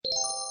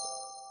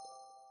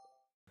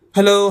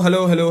Hello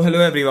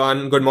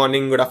everyone. Good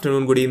morning, good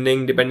afternoon, good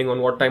evening, depending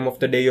on what time of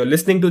the day you're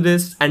listening to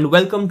this. And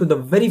welcome to the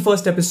very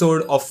first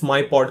episode of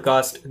my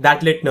podcast,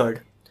 That Lit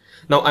Nerd.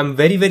 Now, I'm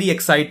very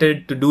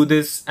excited to do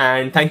this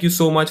and thank you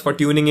so much for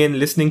tuning in,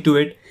 listening to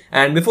it.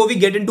 And before we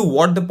get into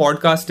what the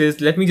podcast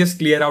is, let me just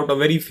clear out a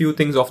very few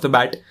things off the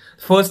bat.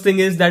 First thing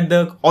is that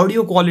the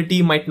audio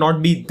quality might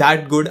not be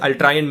that good. I'll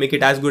try and make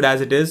it as good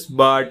as it is.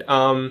 But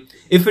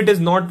if it is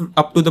not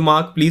up to the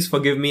mark, please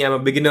forgive me. I'm a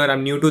beginner.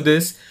 I'm new to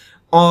this.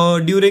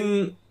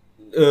 In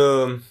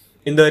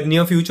the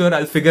near future,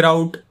 I'll figure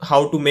out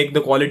how to make the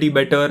quality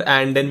better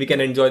and then we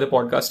can enjoy the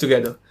podcast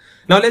together.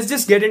 Now let's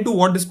just get into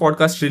what this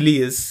podcast really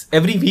is.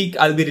 Every week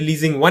I'll be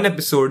releasing one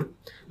episode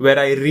where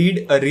I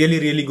read a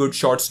really good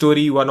short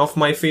story, one of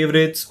my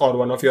favorites or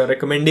one of your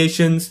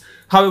recommendations.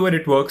 However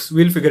it works,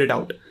 we'll figure it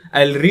out.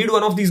 I'll read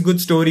one of these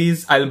good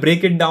stories, I'll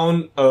break it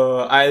down,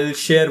 I'll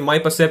share my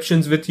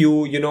perceptions with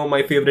you,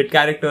 my favorite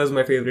characters,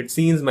 my favorite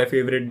scenes, my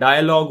favorite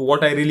dialogue,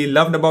 what I really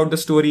loved about the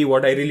story,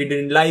 what I really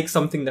didn't like,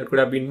 something that could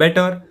have been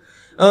better.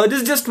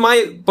 This is just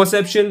my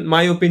perception,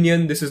 my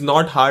opinion, this is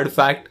not hard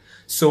fact.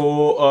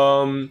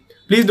 So,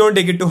 please don't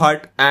take it to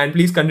heart and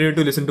please continue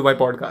to listen to my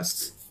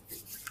podcasts.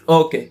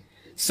 Okay.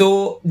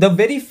 So, the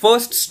very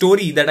first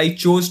story that I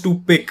chose to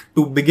pick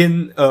to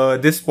begin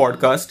this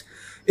podcast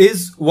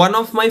is one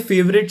of my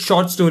favorite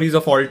short stories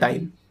of all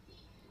time.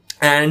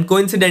 And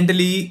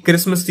coincidentally,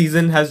 Christmas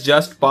season has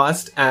just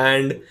passed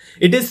and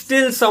it is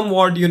still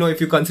somewhat, if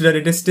you consider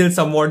it is still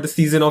somewhat the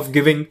season of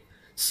giving.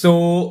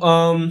 So,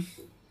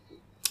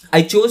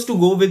 I chose to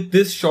go with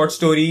this short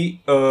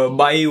story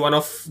by one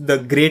of the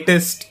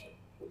greatest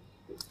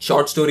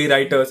short story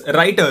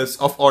writers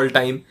of all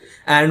time,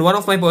 and one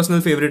of my personal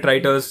favorite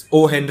writers,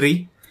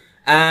 O.Henry.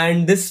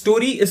 And this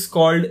story is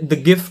called The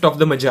Gift of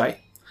the Magi.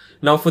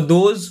 Now, for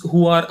those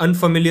who are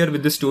unfamiliar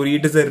with the story,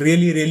 it is a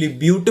really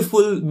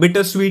beautiful,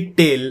 bittersweet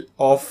tale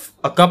of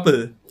a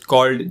couple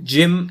called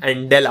Jim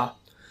and Della.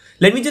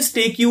 Let me just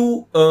take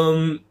you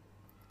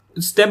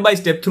step by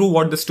step through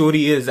what the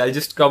story is. I'll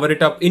just cover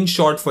it up in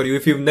short for you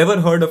if you've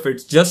never heard of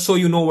it, just so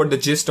you know what the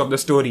gist of the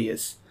story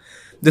is.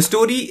 The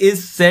story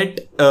is set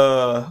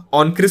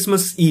on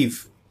Christmas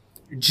Eve.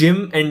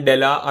 Jim and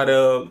Della are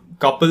a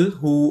couple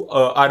who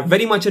are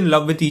very much in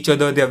love with each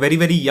other. They are very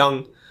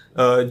young.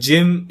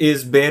 Jim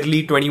is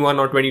barely 21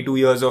 or 22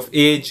 years of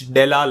age.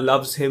 Della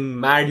loves him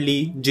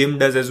madly. Jim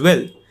does as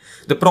well.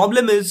 The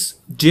problem is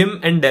Jim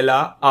and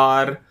Della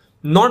are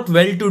not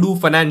well-to-do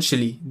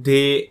financially.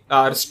 They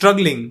are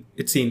struggling,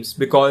 it seems,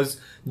 because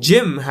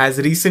Jim has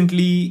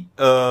recently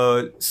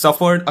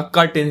suffered a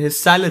cut in his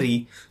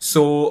salary.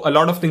 So a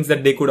lot of things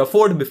that they could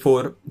afford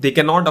before, they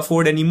cannot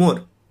afford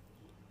anymore.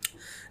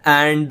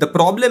 And the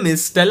problem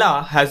is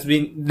Della,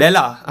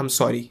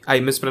 I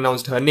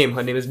mispronounced her name.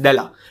 Her name is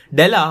Della.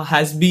 Della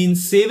has been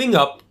saving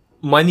up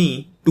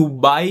money to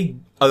buy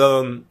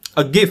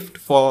a gift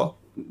for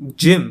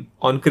Jim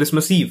on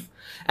Christmas Eve.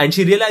 And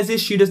she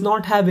realizes she does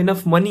not have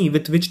enough money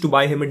with which to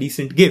buy him a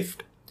decent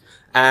gift.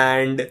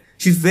 And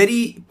she's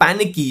very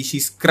panicky.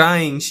 She's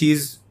crying.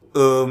 She's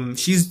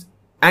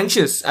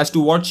anxious as to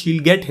what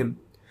she'll get him.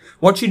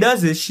 What she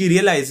does is she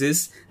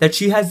realizes that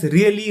she has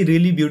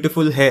really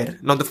beautiful hair.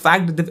 Now, the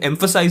fact that they've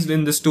emphasized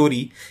in the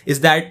story is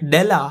that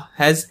Della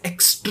has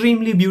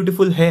extremely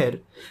beautiful hair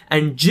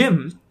and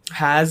Jim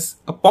has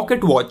a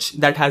pocket watch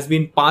that has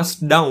been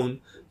passed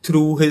down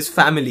through his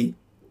family,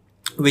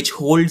 which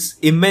holds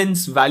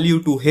immense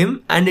value to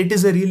him, and it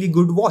is a really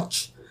good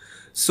watch.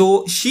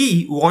 So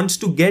she wants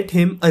to get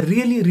him a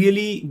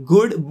really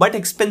good but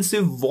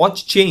expensive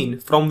watch chain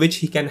from which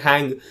he can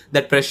hang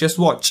that precious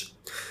watch.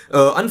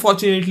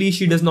 Unfortunately,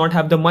 she does not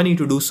have the money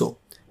to do so.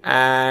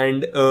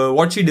 And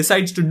what she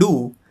decides to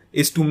do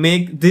is to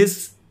make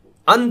this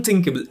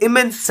unthinkable,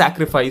 immense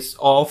sacrifice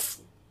of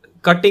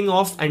cutting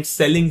off and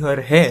selling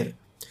her hair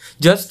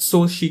just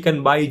so she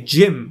can buy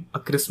Jim a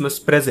Christmas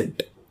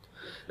present.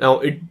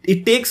 Now,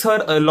 it takes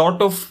her a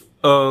lot of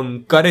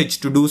courage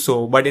to do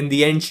so, but in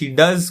the end, she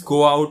does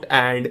go out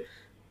and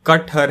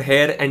cut her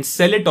hair and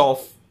sell it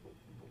off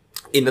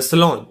in a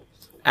salon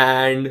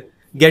and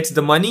gets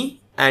the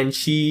money, and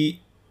she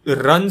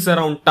runs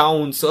around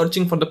town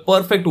searching for the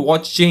perfect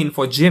watch chain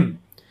for Jim.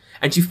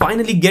 And she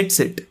finally gets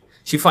it.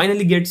 She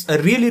finally gets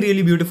a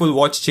really beautiful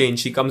watch chain.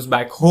 She comes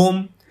back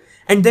home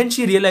and then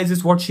she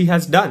realizes what she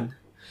has done.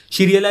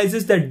 She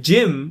realizes that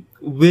Jim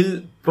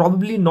will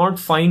probably not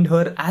find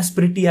her as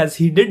pretty as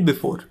he did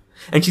before.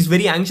 And she's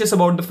very anxious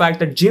about the fact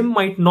that Jim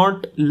might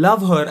not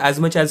love her as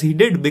much as he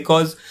did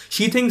because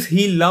she thinks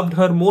he loved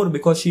her more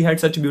because she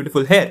had such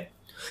beautiful hair.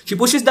 She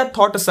pushes that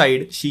thought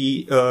aside.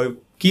 She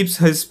keeps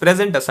his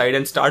present aside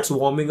and starts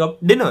warming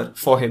up dinner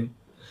for him.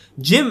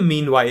 Jim,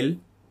 meanwhile,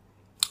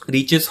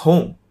 reaches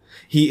home.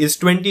 He is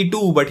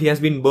 22, but he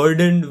has been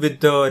burdened with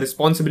the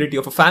responsibility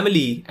of a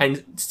family.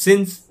 And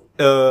since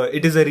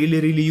it is a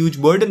really huge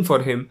burden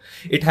for him,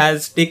 it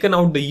has taken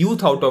out the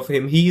youth out of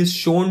him. He is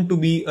shown to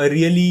be a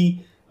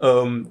really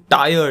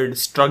tired,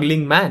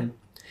 struggling man.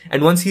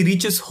 And once he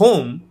reaches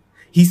home,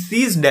 he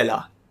sees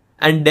Della.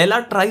 And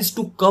Della tries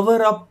to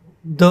cover up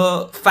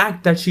the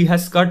fact that she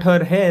has cut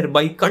her hair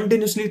by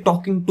continuously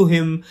talking to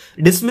him,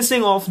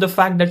 dismissing off the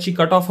fact that she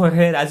cut off her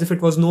hair as if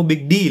it was no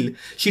big deal.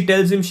 She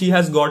tells him she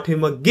has got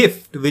him a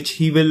gift which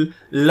he will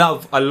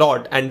love a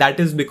lot, and that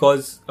is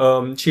because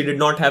she did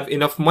not have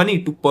enough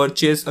money to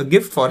purchase a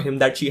gift for him,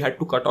 that she had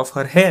to cut off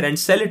her hair and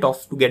sell it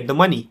off to get the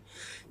money.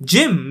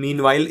 Jim,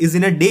 meanwhile, is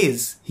in a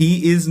daze.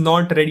 He is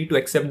not ready to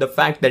accept the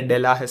fact that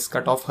Della has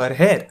cut off her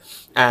hair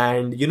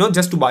and,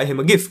 just to buy him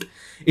a gift.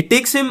 It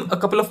takes him a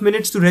couple of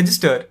minutes to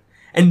register,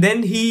 and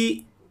then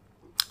he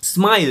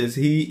smiles.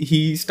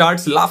 He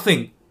starts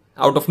laughing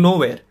out of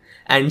nowhere,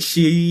 and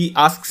she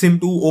asks him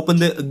to open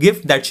the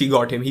gift that she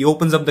got him. He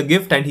opens up the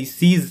gift and he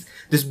sees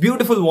this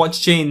beautiful watch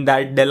chain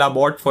that Della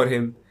bought for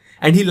him,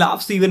 and he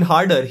laughs even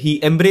harder.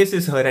 He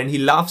embraces her and he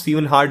laughs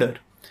even harder.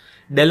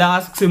 Della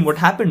asks him, "What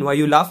happened? Why are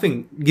you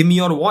laughing? Give me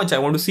your watch. I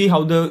want to see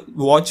how the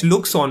watch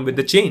looks on with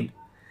the chain."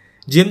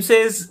 Jim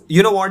says,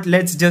 "You know what,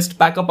 let's just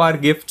pack up our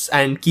gifts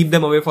and keep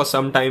them away for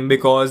some time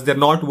because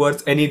they're not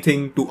worth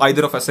anything to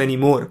either of us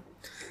anymore."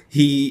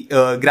 He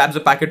grabs a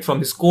packet from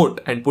his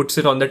coat and puts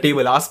it on the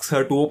table, asks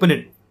her to open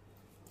it.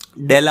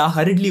 Della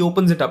hurriedly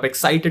opens it up,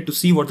 excited to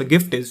see what the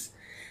gift is.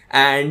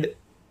 And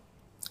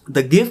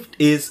the gift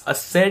is a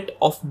set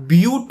of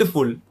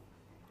beautiful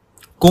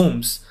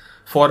combs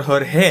for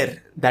her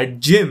hair that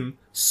Jim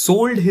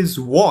sold his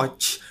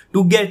watch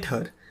to get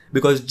her,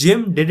 because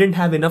Jim didn't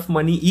have enough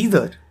money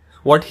either.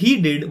 What he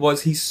did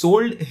was he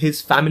sold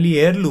his family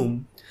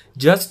heirloom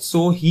just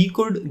so he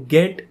could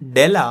get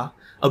Della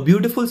a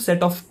beautiful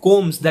set of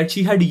combs that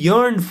she had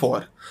yearned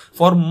for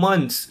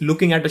months.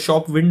 Looking at a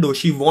shop window,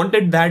 she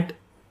wanted that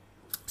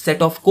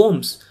set of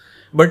combs,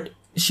 but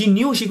she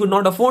knew she could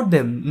not afford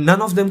them.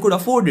 None of them could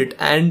afford it,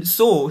 and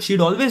so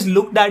she'd always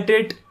looked at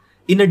it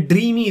in a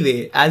dreamy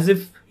way, as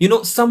if,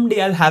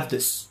 someday I'll have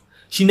this.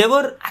 She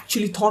never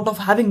actually thought of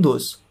having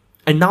those.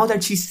 And now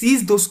that she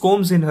sees those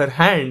combs in her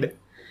hand,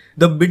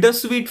 the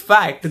bittersweet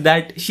fact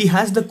that she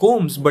has the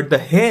combs, but the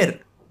hair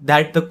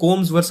that the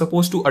combs were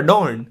supposed to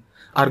adorn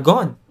are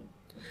gone.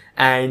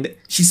 And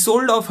she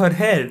sold off her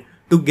hair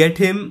to get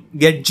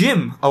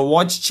Jim a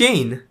watch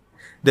chain.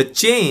 The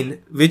chain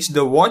which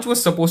the watch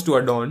was supposed to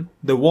adorn,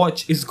 the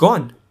watch is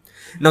gone.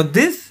 Now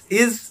this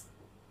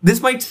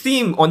might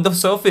seem, on the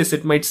surface,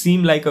 it might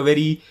seem like a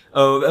very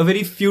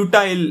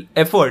futile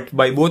effort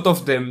by both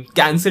of them,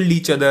 cancelled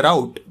each other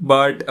out.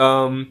 But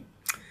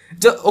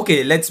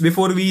okay,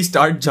 before we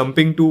start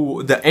jumping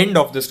to the end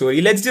of the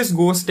story, let's just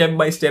go step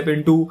by step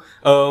into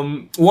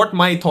what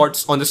my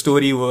thoughts on the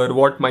story were,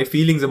 what my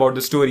feelings about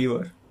the story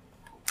were.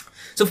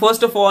 So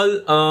first of all,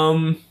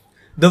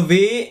 the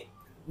way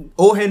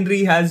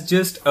O.Henry has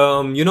just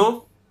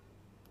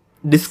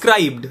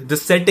described the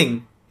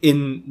setting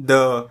in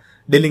the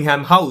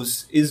Dillingham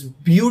house is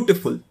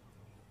beautiful.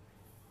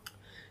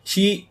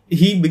 He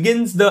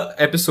begins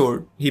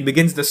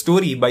the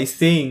story by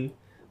saying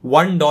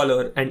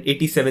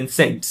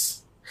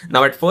 $1.87.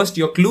 Now at first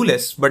you're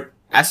clueless, but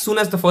as soon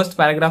as the first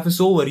paragraph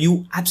is over,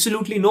 you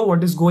absolutely know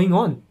what is going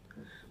on.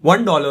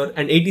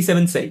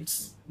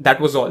 $1.87. That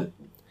was all.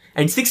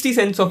 And 60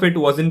 cents of it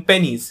was in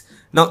pennies.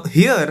 Now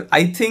here,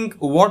 I think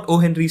what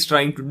O.Henry is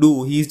trying to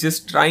do, he's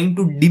just trying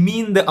to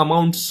demean the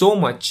amount so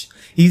much.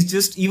 He's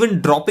just even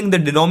dropping the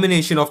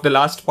denomination of the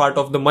last part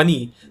of the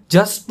money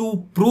just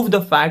to prove the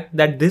fact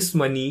that this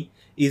money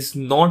is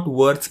not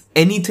worth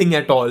anything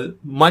at all,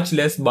 much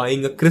less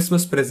buying a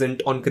Christmas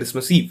present on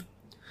Christmas Eve.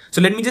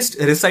 So let me just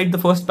recite the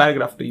first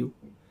paragraph to you.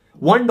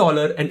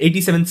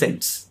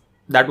 $1.87.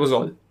 That was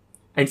all.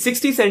 And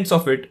 60 cents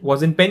of it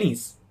was in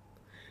pennies.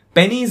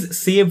 Pennies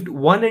saved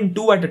 1 and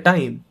 2 at a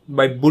time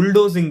by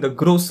bulldozing the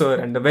grocer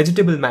and the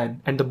vegetable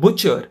man and the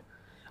butcher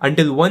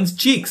until one's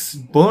cheeks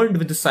burned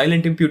with the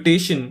silent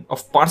imputation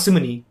of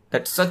parsimony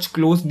that such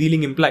close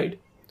dealing implied.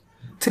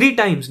 3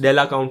 times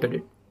Della counted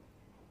it.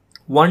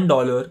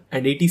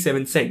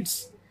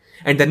 $1.87.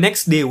 And the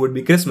next day would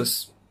be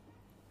Christmas.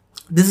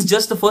 This is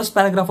just the first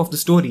paragraph of the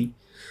story.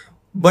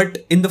 But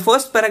in the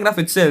first paragraph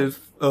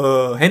itself,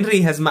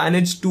 Henry has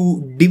managed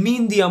to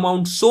demean the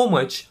amount so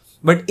much,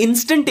 but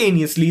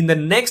instantaneously in the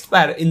next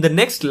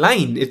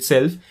line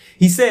itself,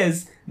 he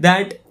says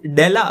that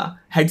Della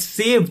had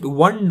saved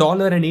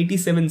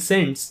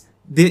 $1.87.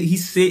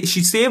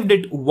 She saved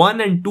it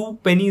 1 and 2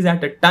 pennies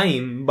at a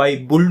time by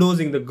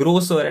bulldozing the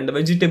grocer and the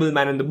vegetable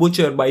man and the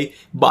butcher, by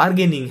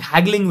bargaining,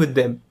 haggling with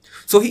them.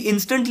 So he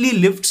instantly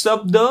lifts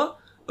up the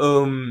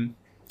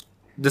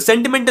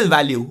sentimental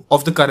value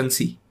of the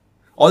currency.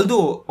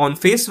 Although on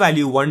face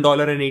value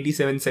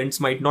 $1.87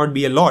 might not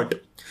be a lot,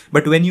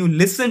 but when you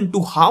listen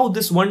to how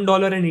this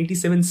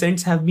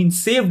 $1.87 have been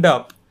saved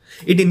up,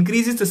 it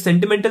increases the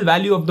sentimental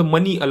value of the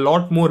money a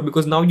lot more,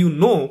 because now you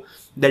know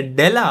that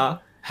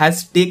Della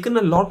has taken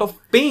a lot of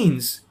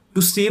pains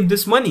to save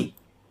this money.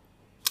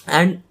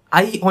 And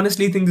I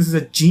honestly think this is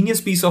a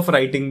genius piece of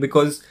writing,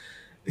 because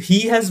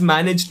he has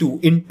managed to,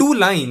 in 2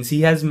 lines,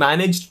 he has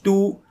managed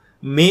to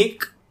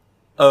make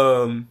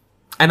an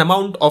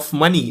amount of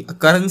money, a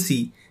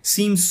currency,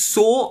 seem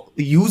so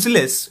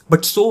useless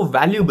but so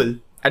valuable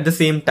at the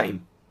same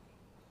time.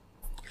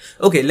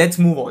 Okay, let's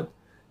move on.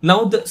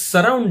 Now the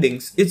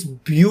surroundings, it's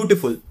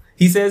beautiful.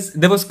 He says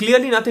there was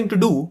clearly nothing to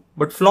do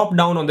but flop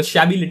down on the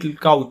shabby little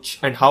couch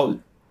and howl.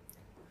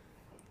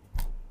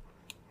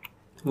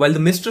 While the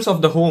mistress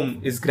of the home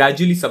is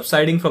gradually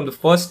subsiding from the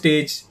first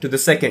stage to the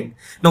second.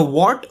 Now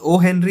what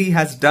O.Henry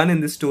has done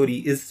in this story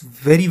is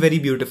very, very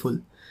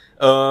beautiful.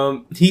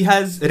 He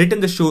has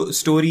written the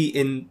story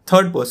in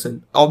third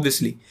person,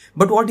 obviously.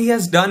 But what he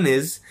has done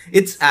is,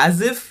 it's as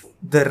if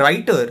the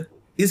writer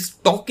is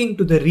talking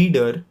to the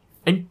reader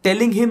and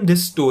telling him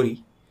this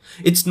story.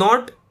 It's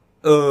not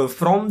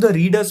from the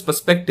reader's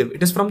perspective.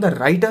 It is from the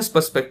writer's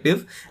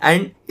perspective.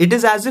 And it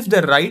is as if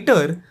the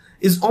writer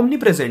is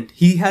omnipresent.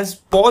 He has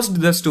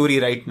paused the story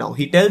right now.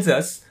 He tells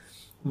us,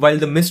 while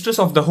the mistress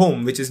of the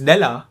home, which is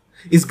Della,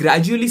 is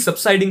gradually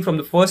subsiding from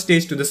the first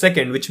stage to the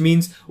second, which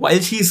means while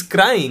she is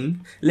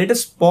crying, let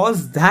us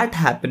pause that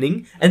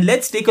happening and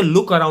let's take a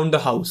look around the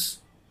house.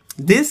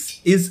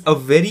 This is a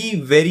very,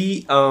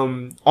 very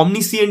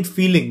omniscient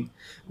feeling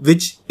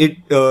which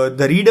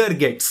the reader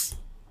gets.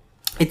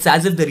 It's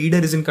as if the reader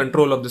is in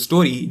control of the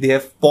story. They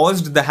have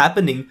paused the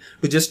happening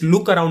to just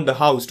look around the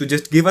house, to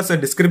just give us a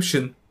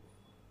description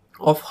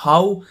of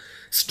how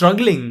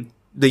struggling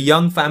the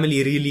young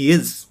family really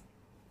is.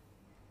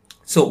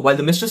 So, while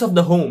the mistress of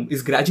the home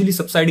is gradually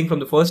subsiding from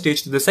the first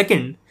stage to the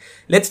second,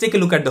 let's take a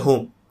look at the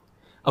home.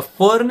 A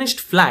furnished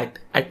flat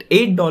at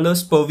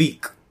 $8 per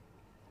week.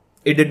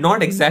 It did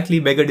not exactly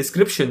beg a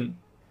description,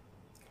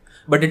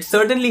 but it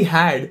certainly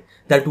had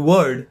that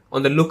word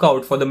on the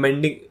lookout for the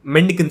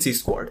mendicancy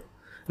squad.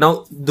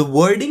 Now, the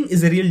wording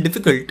is a real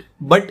difficult,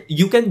 but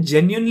you can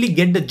genuinely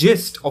get the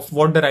gist of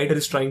what the writer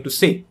is trying to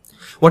say.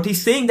 What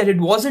he's saying that it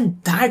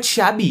wasn't that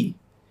shabby,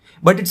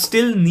 but it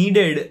still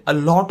needed a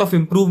lot of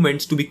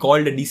improvements to be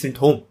called a decent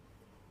home.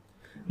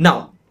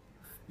 Now,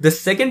 the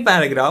second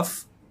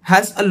paragraph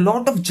has a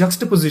lot of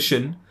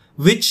juxtaposition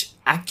which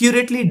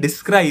accurately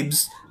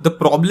describes the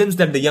problems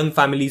that the young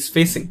family is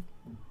facing.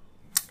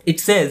 It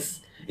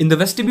says, in the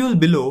vestibule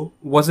below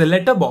was a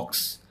letter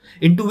box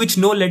into which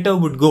no letter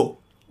would go,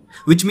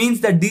 which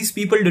means that these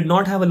people did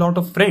not have a lot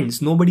of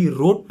friends. Nobody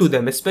wrote to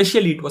them,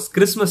 especially it was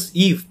Christmas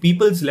Eve.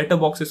 People's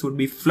letterboxes would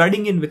be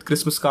flooding in with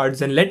Christmas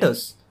cards and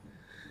letters.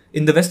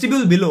 In the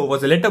vestibule below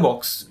was a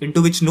letterbox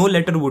into which no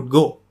letter would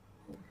go,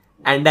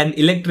 and an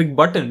electric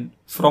button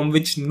from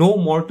which no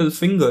mortal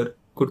finger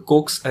could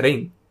coax a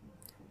ring.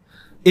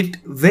 It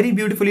very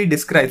beautifully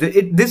describes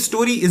it. This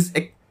story is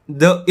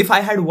if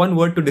I had one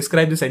word to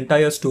describe this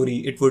entire story,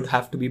 it would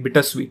have to be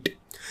bittersweet.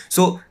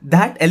 So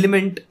that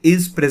element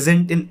is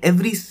present in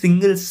every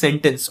single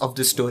sentence of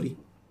this story.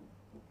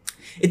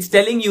 It's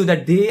telling you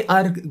that they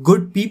are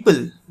good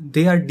people.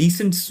 They are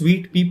decent,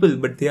 sweet people,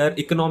 but they are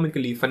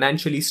economically,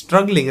 financially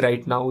struggling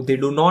right now. They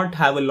do not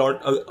have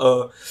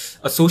a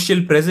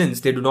social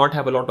presence. They do not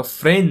have a lot of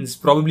friends,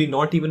 probably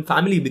not even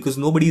family, because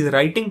nobody is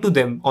writing to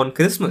them on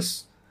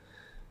Christmas.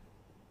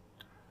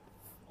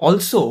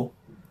 Also,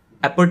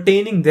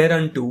 appertaining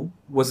thereunto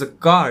was a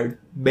card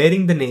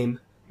bearing the name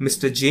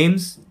Mr.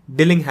 James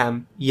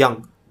Dillingham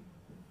Young.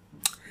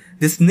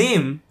 This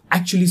name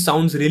actually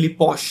sounds really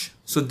posh.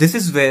 So this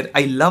is where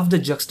I love the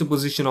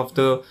juxtaposition of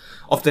the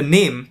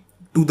name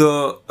to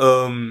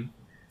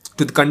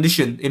the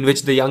condition in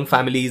which the young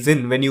family is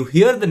in. When you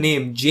hear the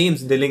name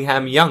James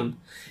Dillingham Young,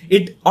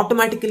 it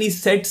automatically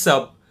sets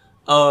up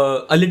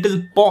a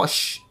little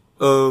posh,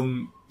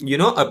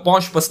 a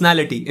posh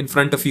personality in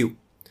front of you.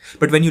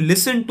 But when you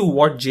listen to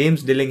what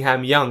James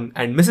Dillingham Young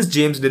and Mrs.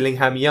 James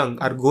Dillingham Young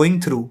are going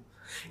through,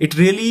 it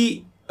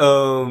really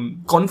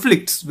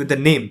conflicts with the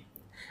name.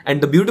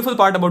 And the beautiful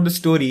part about the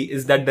story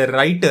is that the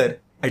writer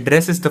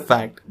addresses the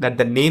fact that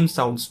the name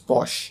sounds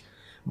posh,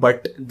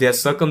 but their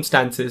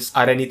circumstances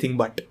are anything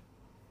but.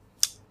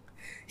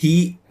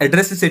 He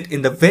addresses it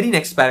in the very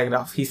next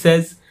paragraph. He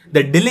says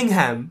that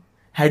Dillingham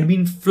had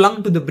been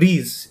flung to the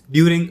breeze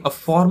during a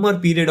former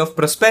period of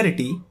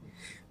prosperity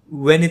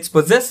when its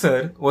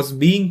possessor was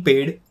being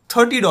paid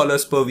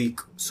 $30 per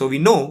week. So we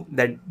know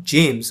that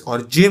James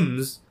or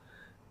Jim's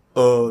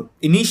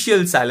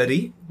initial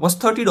salary was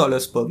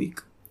 $30 per week.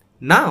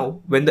 Now,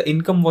 when the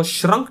income was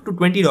shrunk to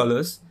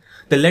 $20,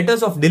 the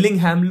letters of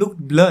Dillingham looked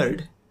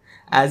blurred,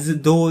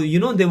 as though,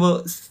 they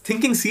were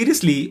thinking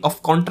seriously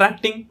of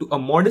contracting to a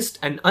modest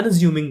and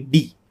unassuming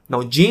D.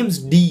 Now, James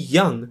D.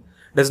 Young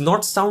does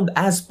not sound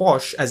as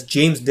posh as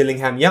James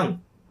Dillingham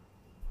Young.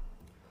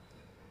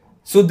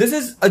 So this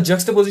is a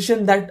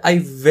juxtaposition that I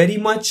very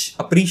much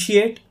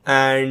appreciate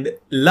and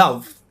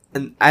love.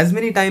 And as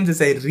many times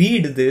as I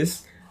read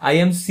this, I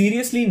am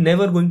seriously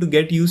never going to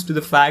get used to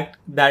the fact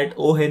that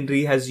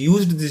O.Henry has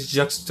used this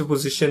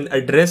juxtaposition,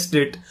 addressed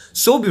it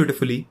so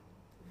beautifully.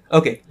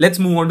 Okay, let's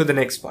move on to the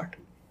next part.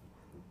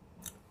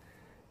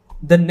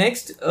 The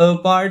next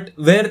part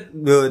where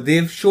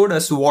they've showed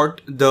us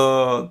what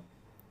the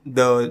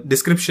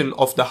description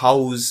of the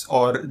house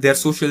or their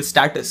social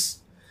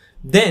status.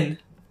 Then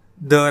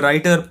the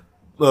writer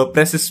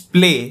presses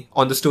play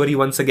on the story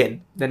once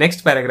again. The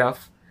next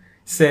paragraph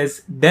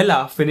says,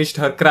 Della finished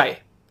her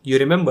cry. You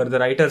remember the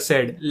writer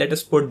said, let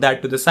us put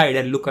that to the side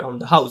and look around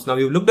the house. Now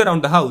we've looked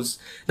around the house.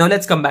 Now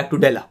let's come back to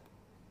Della.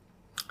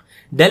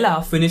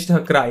 Della finished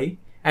her cry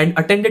and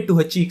attended to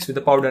her cheeks with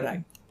a powder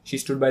rag. She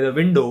stood by the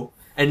window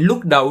and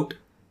looked out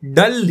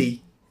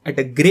dully at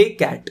a grey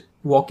cat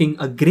walking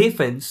a grey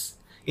fence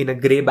in a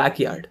grey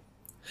backyard.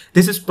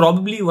 This is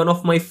probably one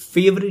of my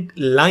favorite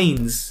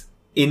lines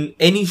in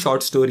any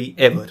short story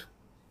ever.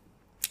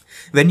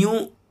 When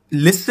you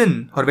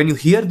listen or when you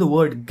hear the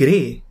word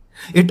grey,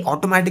 it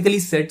automatically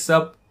sets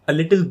up a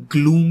little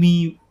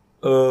gloomy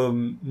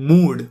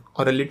mood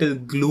or a little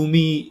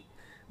gloomy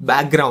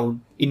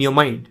background in your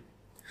mind.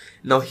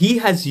 Now he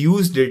has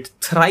used it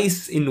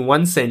thrice in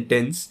one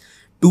sentence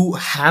to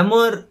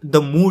hammer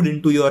the mood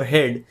into your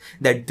head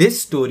that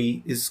this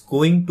story is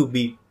going to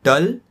be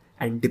dull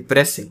and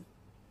depressing.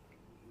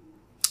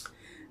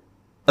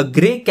 A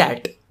grey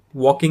cat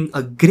walking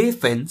a grey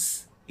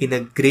fence in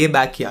a grey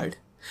backyard.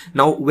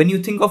 Now, when you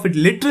think of it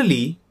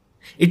literally,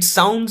 it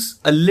sounds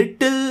a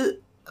little,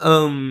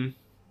 it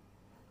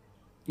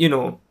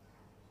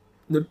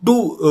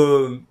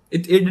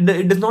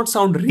does not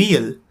sound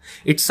real.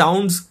 It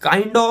sounds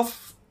kind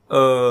of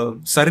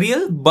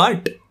surreal,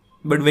 but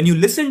when you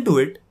listen to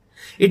it,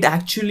 it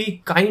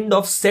actually kind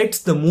of sets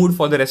the mood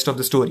for the rest of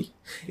the story.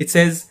 It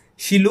says,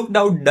 she looked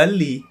out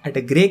dully at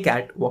a grey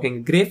cat walking a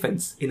grey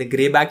fence in a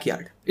grey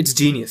backyard. It's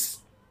genius.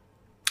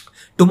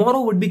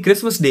 Tomorrow would be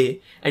Christmas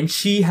Day and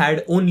she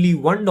had only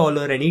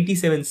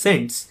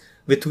 $1.87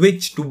 with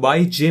which to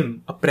buy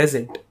Jim a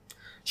present.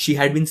 She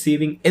had been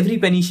saving every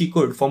penny she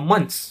could for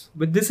months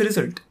with this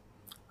result.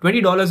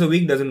 $20 a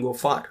week doesn't go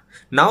far.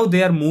 Now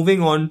they are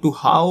moving on to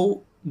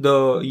how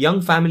the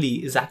young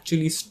family is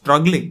actually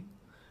struggling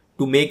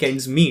to make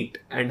ends meet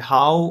and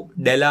how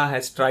Della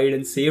has tried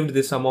and saved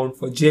this amount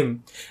for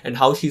Jim and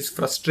how she's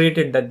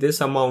frustrated that this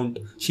amount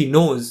she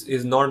knows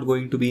is not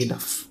going to be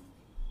enough.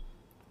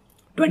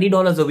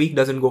 $20 a week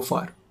doesn't go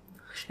far.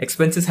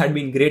 Expenses had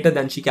been greater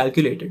than she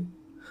calculated.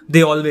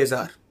 They always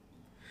are.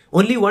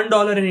 Only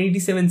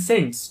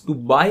 $1.87 to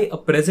buy a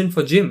present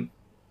for Jim.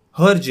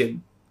 Her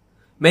Jim.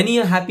 Many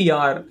a happy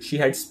hour she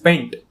had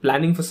spent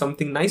planning for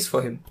something nice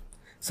for him.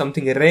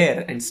 Something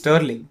rare and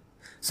sterling.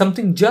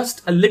 Something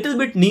just a little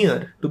bit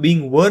near to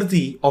being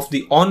worthy of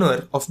the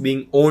honor of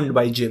being owned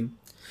by Jim.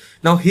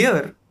 Now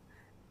here,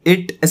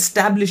 it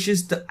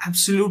establishes the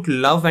absolute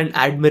love and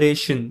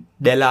admiration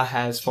Della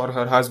has for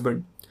her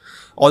husband.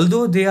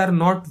 Although they are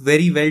not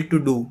very well to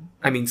do,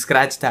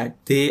 scratch that,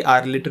 they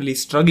are literally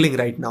struggling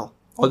right now.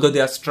 Although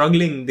they are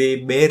struggling, they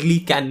barely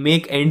can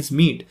make ends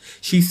meet.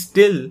 She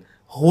still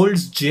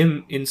holds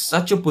Jim in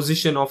such a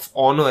position of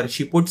honor.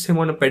 She puts him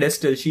on a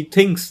pedestal. She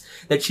thinks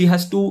that she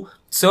has to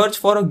search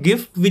for a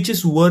gift which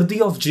is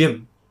worthy of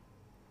Jim,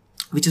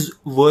 which is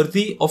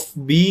worthy of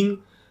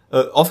being,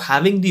 of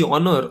having the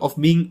honor of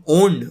being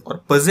owned or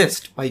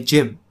possessed by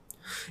Jim.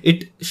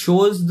 It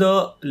shows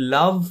the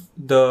love,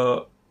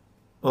 the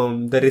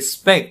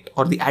respect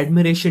or the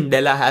admiration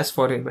Della has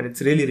for him, and it's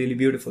really, really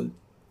beautiful.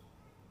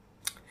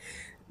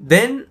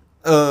 Then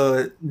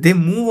they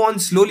move on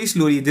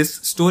slowly. This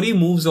story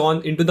moves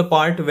on into the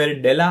part where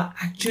Della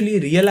actually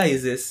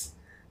realizes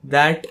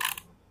that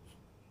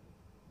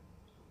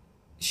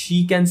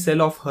she can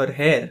sell off her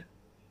hair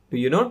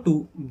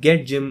to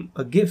get Jim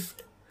a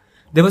gift.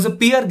 There was a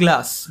pier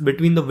glass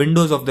between the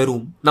windows of the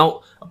room.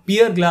 Now, a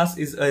pier glass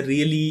is a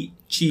really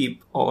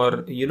cheap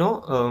or,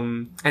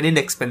 an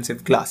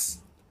inexpensive glass.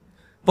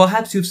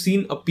 Perhaps you've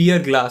seen a pier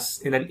glass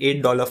in an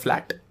 $8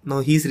 flat. Now,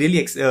 he's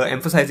really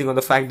emphasizing on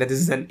the fact that this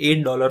is an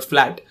 $8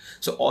 flat.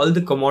 So all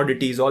the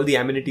commodities, all the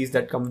amenities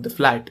that come with the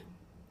flat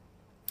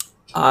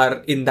are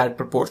in that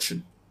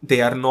proportion.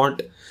 They are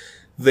not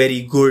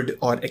very good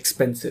or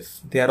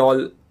expensive. They are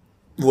all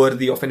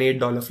worthy of an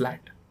 $8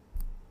 flat.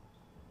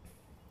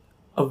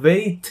 A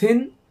very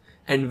thin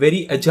and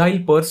very agile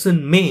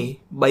person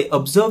may, by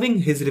observing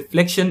his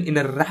reflection in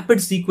a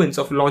rapid sequence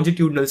of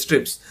longitudinal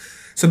strips.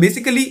 So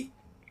basically,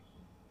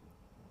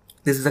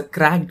 this is a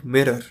cracked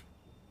mirror.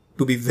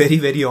 To be very,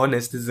 very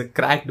honest, this is a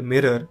cracked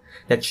mirror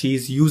that she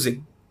is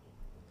using.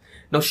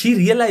 Now she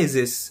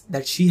realizes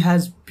that she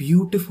has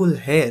beautiful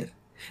hair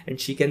and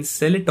she can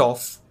sell it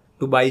off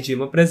to buy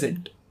Jim a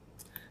present.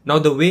 Now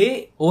the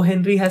way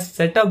O.Henry has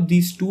set up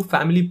these two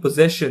family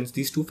possessions,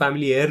 these two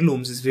family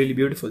heirlooms is really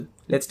beautiful.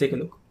 Let's take a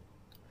look.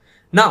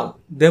 Now,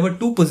 there were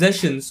two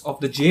possessions of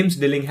the James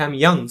Dillingham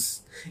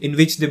Youngs in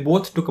which they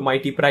both took a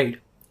mighty pride.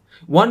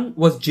 One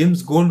was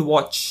Jim's gold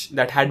watch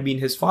that had been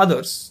his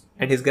father's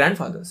and his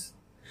grandfather's.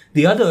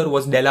 The other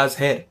was Della's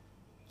hair.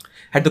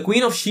 Had the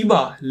Queen of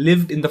Sheba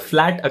lived in the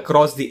flat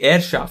across the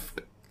air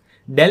shaft,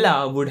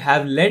 Della would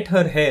have let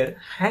her hair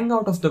hang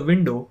out of the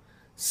window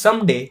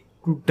someday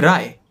to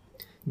dry,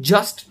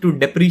 just to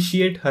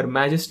depreciate Her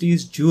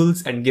Majesty's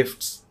jewels and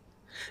gifts.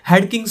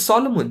 Had King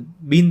Solomon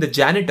been the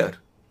janitor,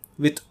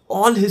 with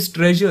all his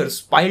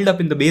treasures piled up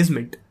in the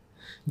basement,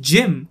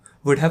 Jim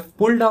would have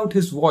pulled out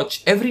his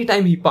watch every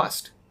time he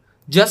passed,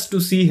 just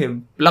to see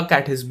him pluck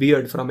at his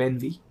beard from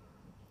envy.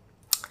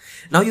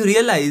 Now you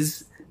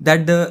realize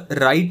that the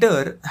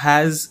writer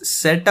has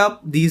set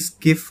up these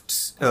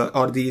gifts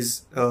or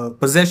these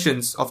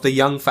possessions of the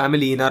young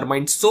family in our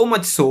mind so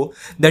much so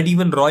that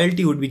even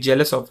royalty would be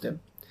jealous of them.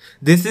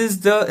 This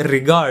is the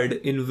regard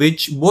in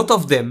which both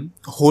of them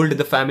hold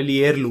the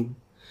family heirloom.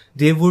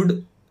 They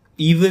would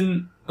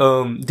even,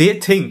 they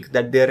think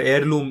that their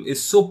heirloom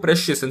is so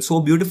precious and so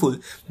beautiful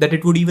that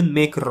it would even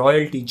make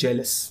royalty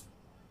jealous.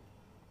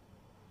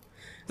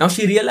 Now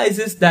she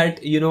realizes that,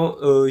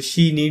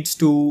 she needs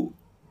to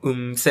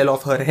sell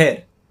off her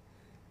hair.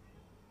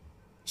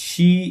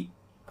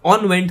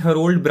 On went her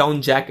old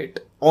brown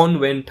jacket, on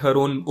went her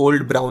own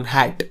old brown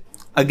hat.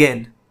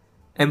 Again,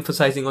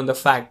 emphasizing on the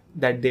fact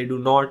that they do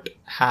not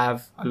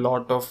have a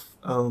lot of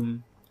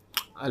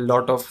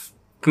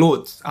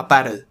clothes,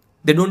 apparel.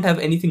 They don't have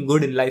anything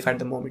good in life at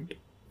the moment.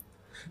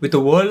 With a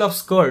whirl of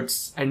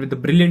skirts and with the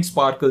brilliant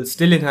sparkle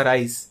still in her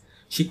eyes,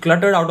 she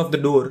cluttered out of the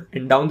door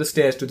and down the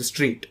stairs to the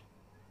street.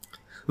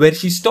 Where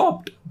she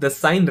stopped, the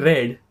sign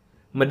read,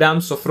 Madame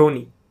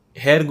Sofroni,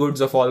 hair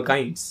goods of all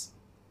kinds.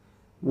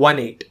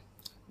 1-8.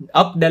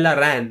 Up Della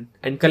ran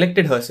and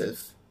collected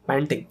herself,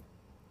 panting.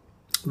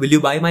 Will you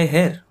buy my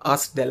hair?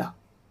 Asked Della.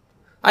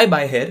 I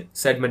buy hair,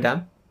 said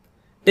Madame.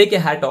 Take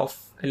your hat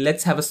off and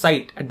let's have a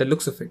sight at the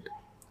looks of it.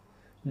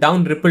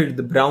 Down rippled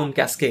the brown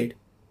cascade.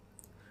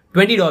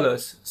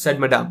 $20, said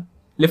Madame,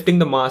 lifting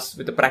the mass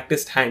with a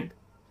practiced hand.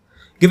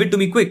 Give it to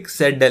me quick,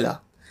 said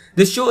Della.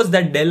 This shows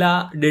that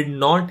Della did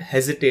not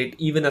hesitate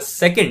even a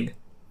second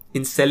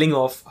in selling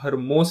off her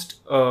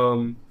most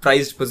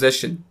prized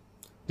possession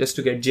just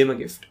to get Jim a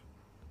gift.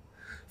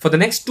 For the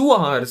next 2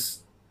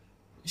 hours,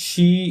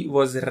 she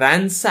was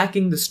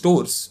ransacking the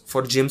stores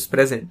for Jim's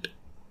present.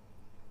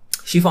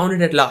 She found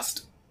it at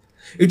last.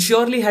 It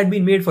surely had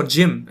been made for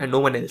Jim and no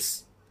one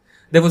else.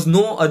 There was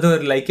no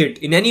other like it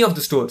in any of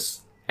the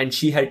stores, and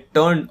she had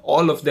turned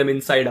all of them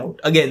inside out.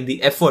 Again,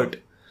 the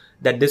effort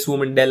that this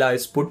woman Della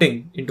is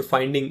putting into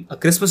finding a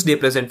Christmas Day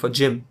present for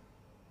Jim.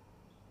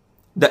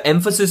 The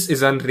emphasis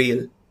is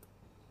unreal.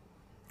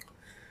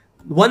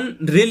 One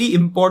really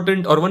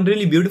important or one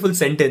really beautiful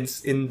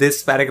sentence in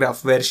this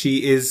paragraph where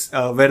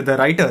the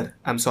writer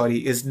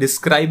is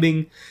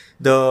describing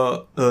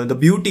the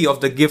beauty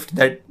of the gift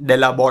that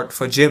Della bought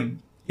for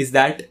Jim is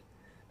that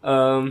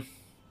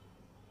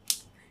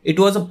it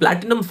was a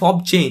platinum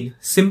fob chain,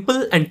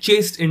 simple and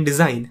chaste in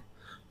design,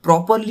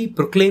 properly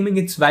proclaiming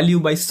its value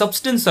by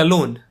substance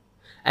alone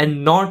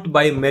and not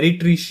by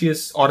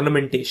meretricious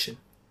ornamentation,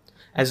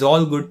 as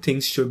all good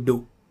things should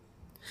do.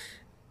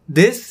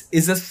 This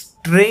is a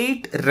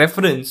straight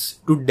reference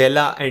to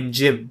Della and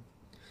Jim.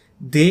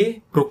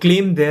 They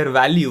proclaim their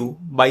value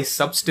by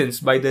substance,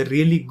 by the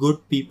really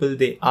good people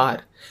they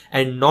are,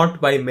 and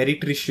not by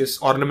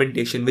meretricious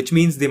ornamentation, which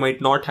means they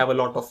might not have a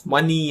lot of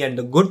money and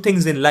the good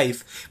things in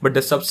life, but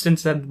the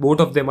substance that both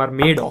of them are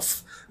made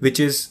of, which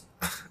is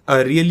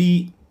a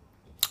really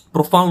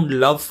profound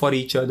love for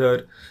each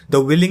other,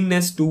 the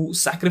willingness to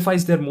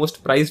sacrifice their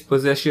most prized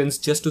possessions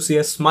just to see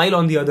a smile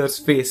on the other's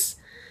face,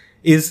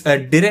 is a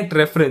direct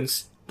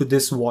reference to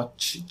this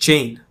watch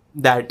chain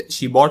that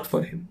she bought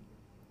for him.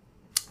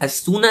 As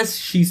soon as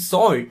she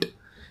saw it,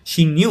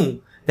 she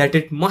knew that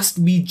it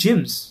must be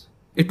Jim's.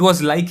 It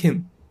was like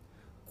him.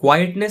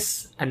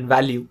 Quietness and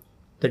value.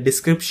 The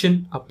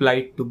description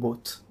applied to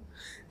both.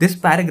 This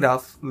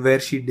paragraph where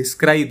she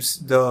describes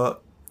the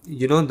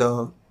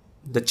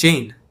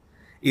chain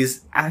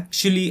is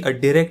actually a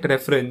direct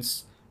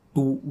reference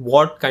to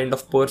what kind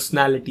of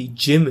personality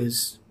Jim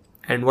is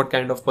and what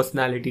kind of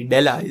personality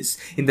Della is.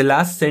 In the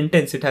last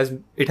sentence, it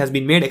has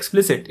been made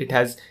explicit. It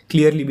has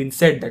clearly been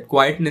said that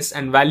quietness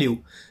and value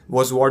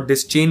was what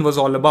this chain was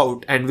all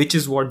about, and which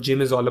is what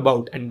Jim is all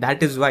about. And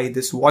that is why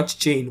this watch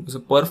chain was a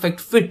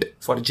perfect fit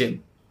for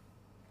Jim.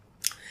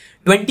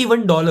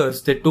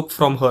 $21 they took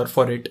from her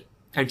for it,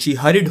 and she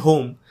hurried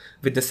home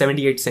with the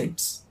 78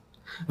 cents.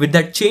 With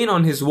that chain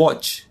on his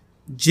watch,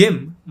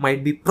 Jim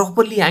might be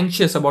properly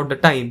anxious about the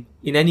time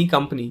in any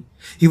company.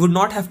 He would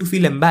not have to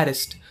feel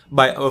embarrassed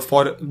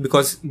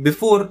because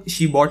before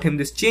she bought him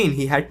this chain,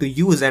 he had to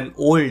use an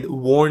old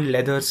worn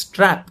leather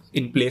strap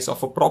in place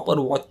of a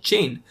proper watch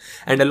chain.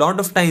 And a lot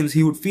of times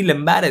he would feel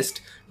embarrassed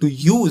to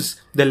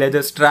use the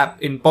leather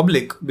strap in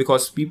public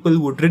because people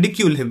would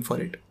ridicule him for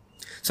it.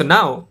 So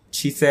now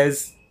she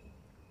says,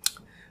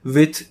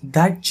 with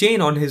that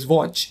chain on his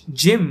watch,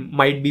 Jim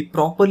might be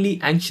properly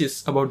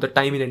anxious about the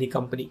time in any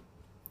company.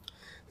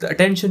 The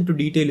attention to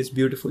detail is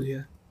beautiful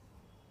here.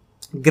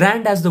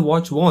 Grand as the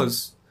watch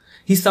was,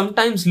 he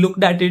sometimes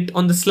looked at it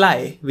on the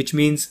sly, which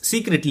means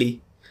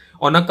secretly,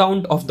 on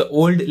account of the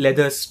old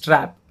leather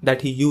strap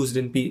that he used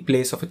in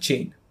place of a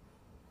chain.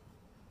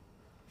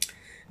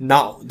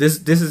 Now,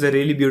 this is a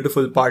really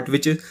beautiful part,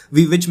 which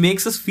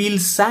makes us feel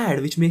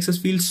sad, which makes us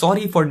feel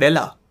sorry for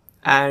Della,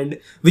 and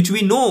which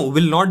we know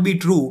will not be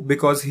true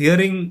because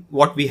hearing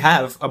what we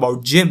have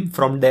about Jim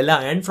from Della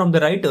and from the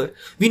writer,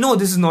 we know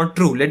this is not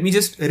true. Let me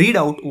just read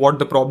out what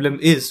the problem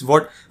is,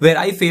 where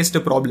I faced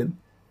a problem.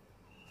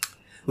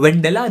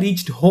 When Della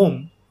reached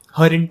home,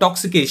 her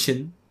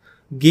intoxication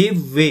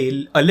gave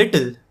way a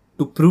little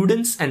to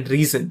prudence and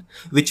reason,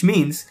 which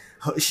means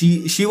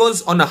she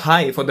was on a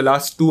high for the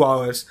last 2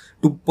 hours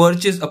to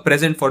purchase a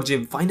present for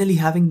Jim, finally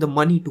having the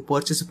money to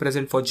purchase a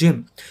present for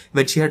Jim.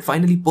 When she had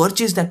finally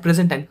purchased that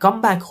present and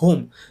come back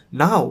home,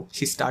 now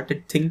she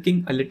started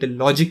thinking a little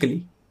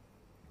logically.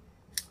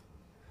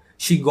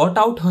 She got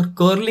out her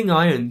curling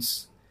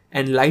irons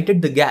and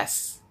lighted the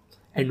gas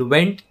and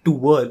went to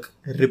work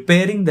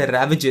repairing the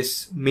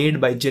ravages made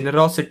by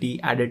generosity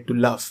added to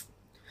love.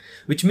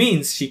 Which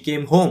means she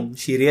came home,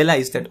 she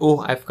realized that, oh,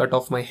 I've cut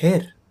off my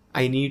hair.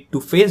 I need to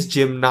face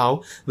Jim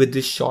now with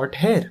this short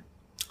hair.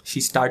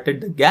 She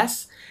started the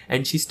gas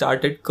and she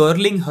started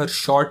curling her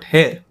short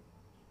hair.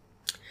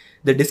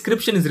 The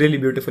description is really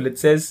beautiful. It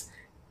says,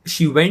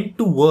 she went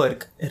to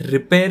work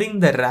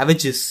repairing the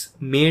ravages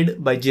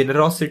made by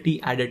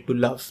generosity added to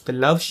love. The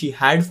love she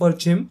had for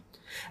Jim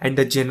and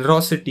the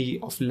generosity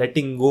of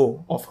letting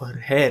go of her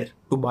hair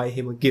to buy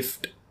him a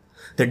gift.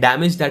 The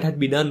damage that had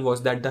been done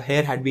was that the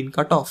hair had been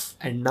cut off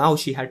and now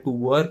she had to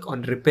work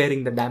on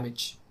repairing the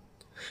damage,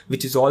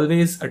 which is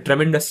always a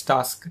tremendous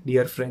task,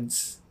 dear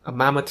friends, a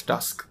mammoth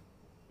task.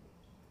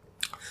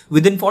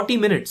 Within 40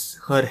 minutes,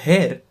 her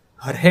head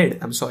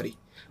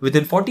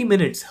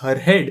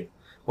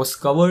was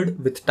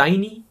covered with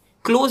tiny,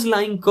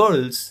 close-lying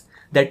curls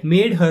that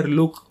made her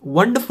look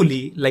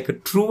wonderfully like a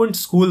truant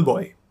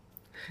schoolboy.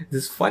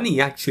 This is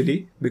funny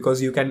actually,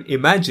 because you can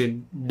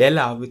imagine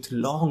Della with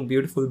long,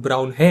 beautiful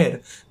brown hair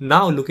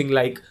now looking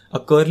like a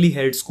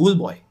curly-haired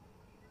schoolboy.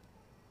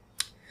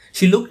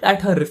 She looked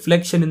at her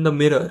reflection in the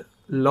mirror,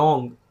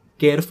 long,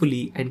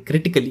 carefully and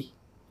critically.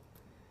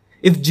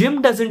 If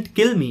Jim doesn't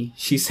kill me,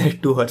 she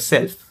said to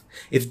herself,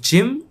 if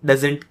Jim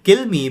doesn't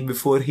kill me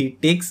before he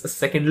takes a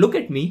second look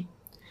at me,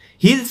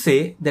 he'll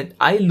say that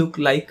I look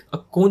like a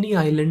Coney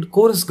Island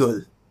chorus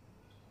girl.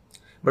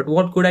 But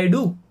what could I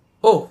do?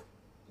 Oh,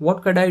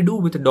 what could I do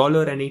with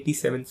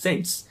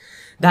 $1.87?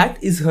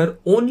 That is her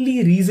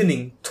only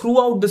reasoning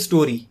throughout the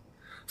story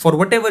for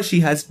whatever she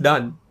has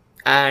done.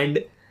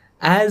 And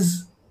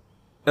as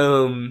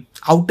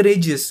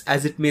outrageous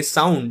as it may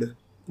sound,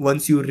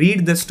 once you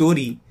read the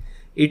story,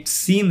 it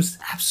seems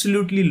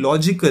absolutely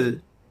logical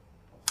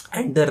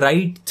and the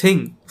right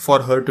thing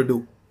for her to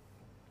do.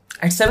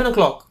 At 7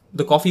 o'clock,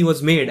 the coffee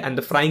was made and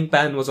the frying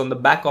pan was on the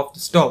back of the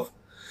stove,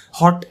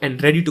 hot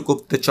and ready to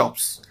cook the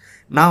chops.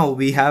 Now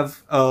we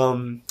have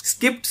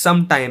skipped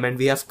some time and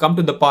we have come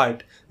to the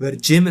part where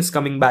Jim is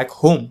coming back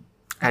home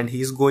and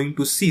he is going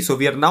to see. So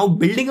we are now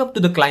building up to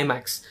the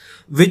climax,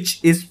 which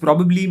is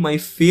probably my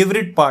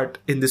favorite part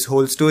in this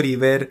whole story,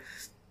 where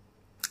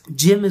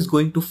Jim is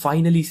going to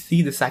finally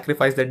see the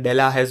sacrifice that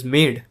Della has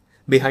made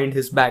behind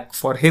his back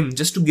for him,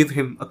 just to give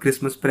him a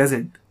Christmas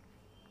present.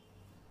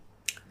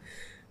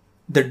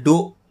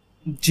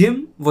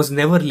 Jim was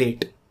never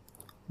late.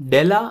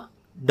 Della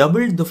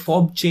doubled the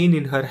fob chain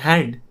in her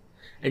hand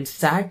and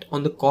sat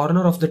on the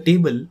corner of the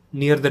table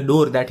near the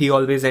door that he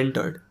always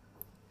entered.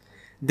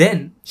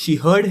 Then she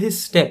heard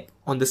his step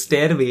on the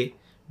stairway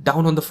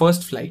down on the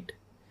first flight,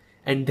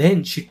 and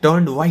then she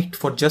turned white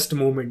for just a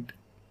moment.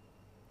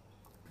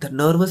 The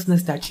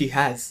nervousness that she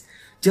has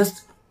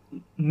just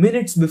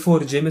minutes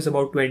before Jim is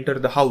about to enter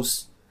the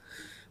house,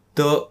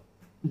 the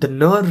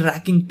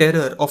nerve-wracking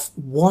terror of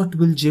what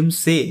will Jim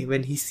say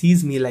when he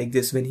sees me like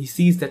this, when he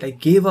sees that I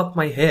gave up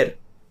my hair.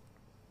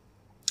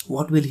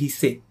 What will he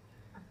say?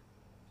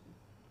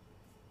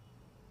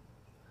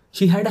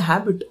 She had a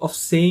habit of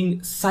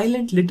saying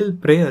silent little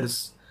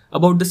prayers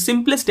about the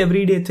simplest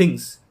everyday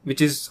things,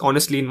 which is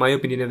honestly, in my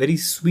opinion, a very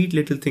sweet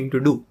little thing to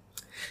do.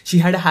 She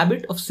had a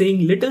habit of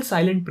saying little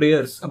silent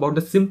prayers about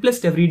the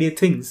simplest everyday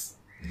things.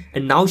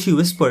 And now she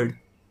whispered,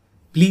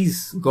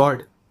 "Please,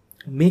 God,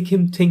 make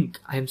him think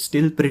I am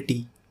still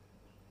pretty."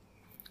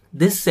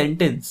 This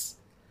sentence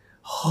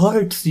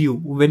hurts you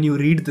when you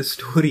read the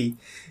story.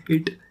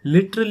 It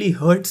literally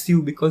hurts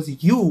you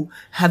because you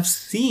have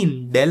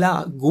seen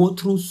Della go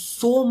through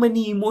so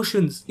many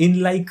emotions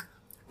in like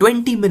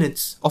 20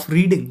 minutes of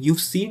reading.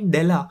 You've seen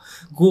Della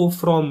go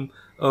from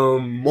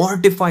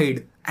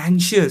mortified,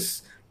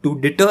 anxious, to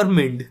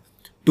determined,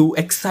 to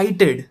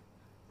excited,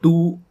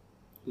 to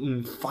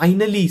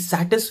finally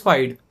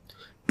satisfied,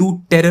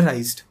 to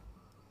terrorized.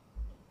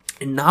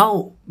 And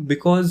now,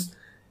 because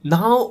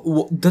now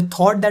the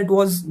thought that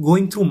was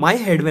going through my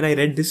head when I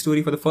read this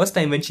story for the first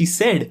time, when she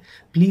said,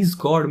 "Please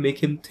God,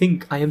 make him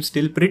think I am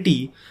still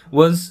pretty,"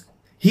 was,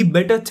 he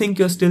better think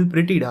you're still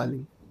pretty,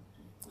 darling.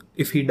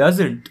 If he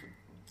doesn't,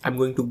 I'm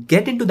going to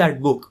get into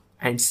that book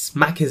and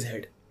smack his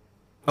head.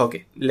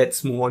 Okay,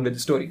 let's move on with the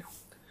story now.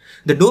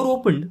 The door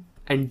opened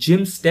and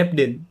Jim stepped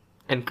in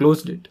and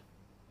closed it.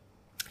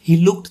 He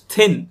looked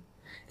thin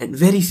and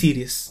very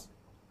serious.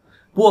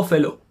 Poor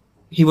fellow,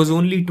 he was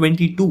only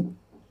 22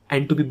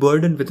 and to be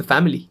burdened with a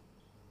family.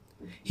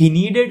 He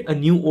needed a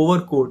new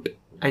overcoat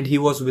and he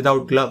was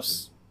without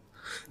gloves.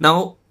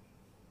 Now,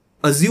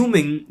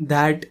 assuming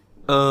that,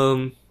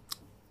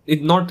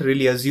 not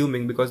really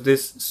assuming, because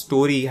this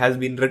story has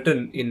been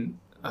written in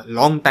a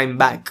long time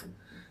back.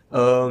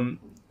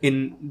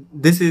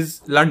 This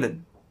is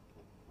London.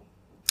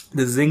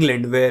 This is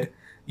England, where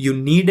You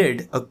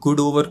needed a good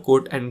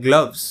overcoat and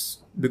gloves,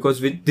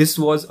 because this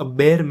was a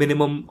bare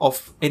minimum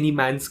of any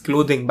man's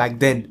clothing back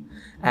then,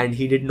 and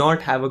he did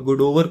not have a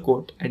good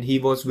overcoat and he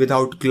was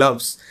without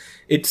gloves.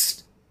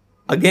 It's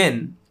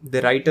again,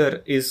 the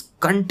writer is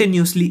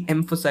continuously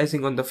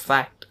emphasizing on the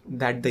fact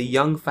that the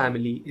young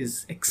family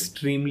is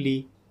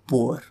extremely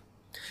poor.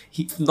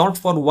 Not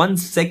for 1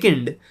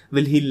 second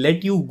will he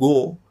let you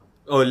go,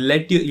 or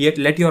let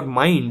your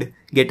mind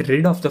get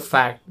rid of the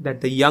fact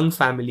that the young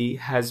family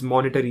has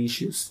monetary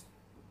issues.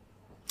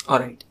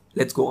 Alright,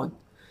 let's go on.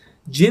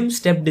 Jim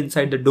stepped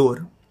inside the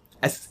door,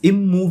 as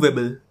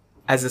immovable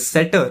as a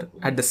setter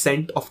at the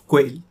scent of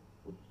quail.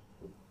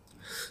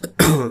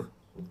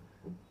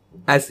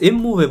 As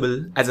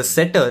immovable as a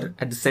setter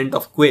at the scent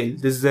of quail.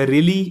 This is a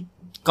really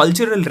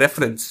cultural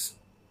reference.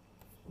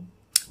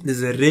 This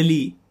is a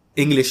really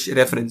English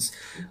reference.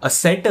 A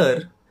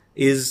setter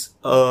is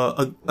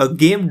a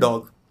game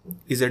dog,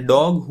 is a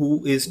dog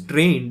who is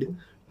trained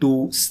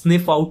to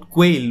sniff out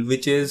quail,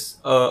 which is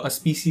a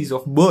species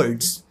of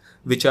birds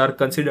which are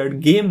considered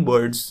game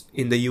birds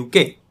in the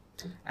UK.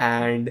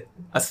 And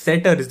a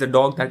setter is the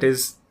dog that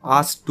is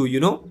asked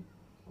to,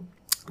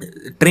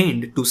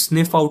 trained to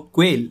sniff out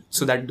quail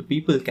so that the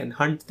people can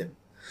hunt them.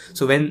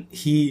 So when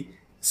he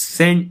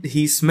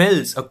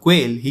smells a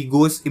quail, he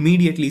goes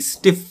immediately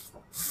stiff,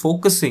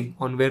 focusing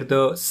on where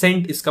the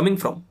scent is coming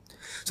from.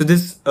 So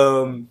this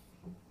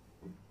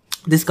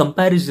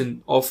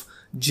comparison of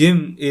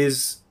Jim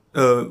is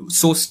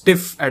so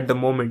stiff at the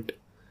moment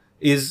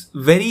is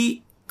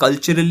very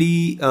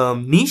culturally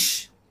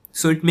niche,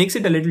 so it makes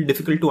it a little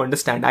difficult to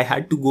understand. I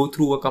had to go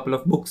through a couple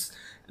of books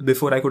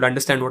before I could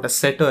understand what a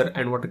setter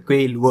and what a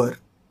quail were.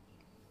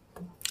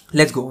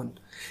 Let's go on.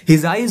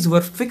 His eyes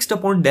were fixed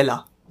upon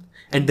Della,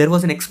 and there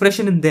was an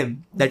expression in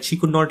them that she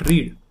could not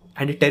read,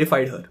 and it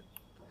terrified her.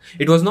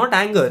 It was not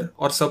anger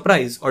or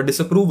surprise or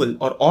disapproval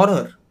or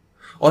horror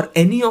or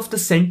any of the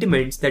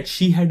sentiments that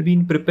she had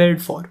been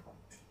prepared for.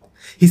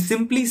 He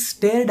simply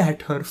stared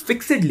at her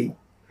fixedly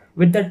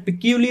with that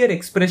peculiar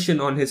expression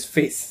on his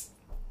face.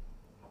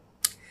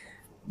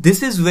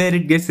 This is where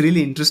it gets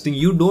really interesting.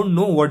 You don't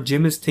know what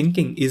Jim is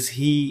thinking. Is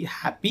he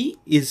happy?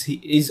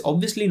 Is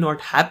obviously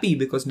not happy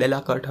because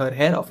Della cut her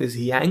hair off. Is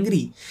he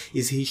angry?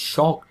 Is he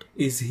shocked?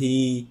 Is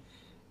he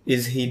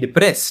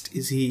depressed?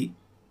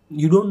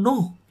 You don't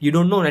know. You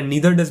don't know, and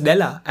neither does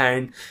Della.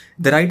 And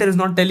the writer is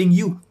not telling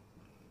you.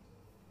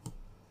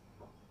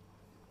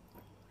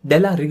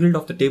 Della wriggled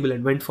off the table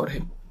and went for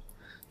him.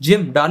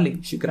 "Jim,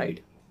 darling," she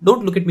cried,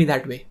 "don't look at me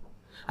that way.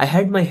 I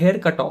had my hair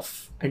cut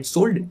off and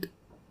sold it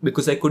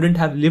because I couldn't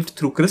have lived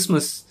through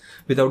Christmas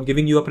without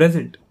giving you a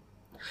present.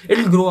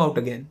 It'll grow out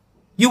again.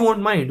 You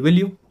won't mind, will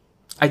you?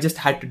 I just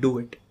had to do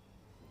it.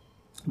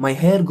 My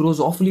hair grows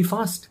awfully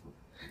fast.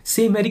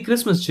 Say Merry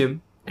Christmas,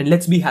 Jim, and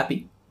let's be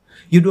happy.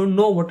 You don't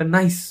know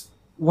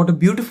what a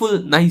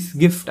beautiful, nice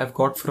gift I've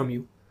got from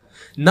you."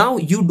 Now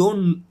you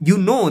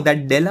know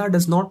that Della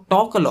does not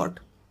talk a lot.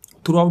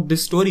 Throughout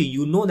this story,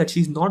 you know that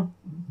she's not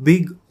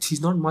big,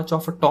 she's not much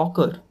of a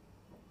talker.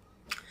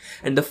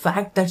 And the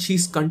fact that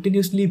she's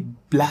continuously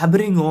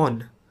blabbering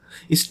on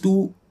is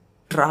to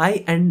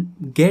try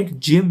and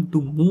get Jim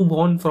to move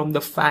on from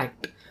the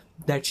fact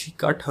that she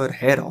cut her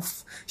hair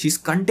off. She's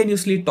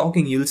continuously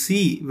talking. You'll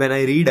see when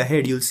I read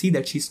ahead, you'll see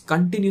that she's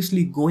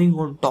continuously going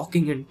on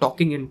talking and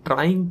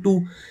trying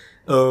to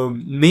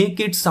make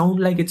it sound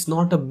like it's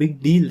not a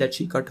big deal that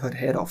she cut her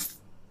hair off.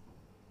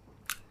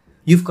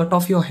 "You've cut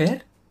off your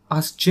hair?"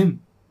 asked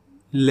Jim,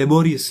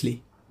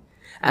 laboriously,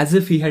 as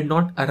if he had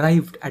not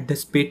arrived at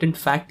this patent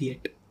fact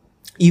yet,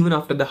 even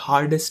after the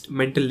hardest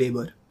mental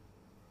labor.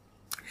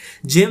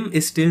 Jim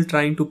is still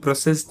trying to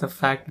process the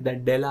fact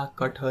that Della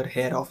cut her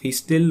hair off. He's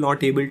still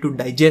not able to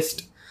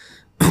digest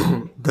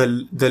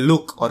the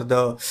look or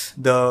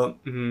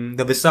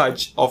the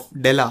visage of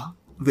Della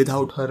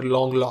without her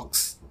long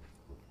locks.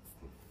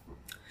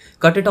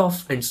 "Cut it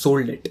off and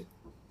sold it,"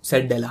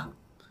 said Della.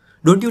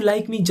 "Don't you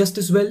like me just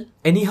as well,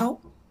 anyhow?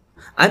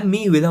 I'm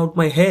me without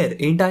my hair,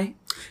 ain't I?"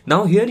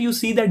 Now here you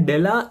see that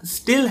Della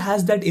still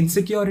has that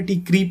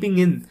insecurity creeping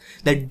in,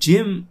 that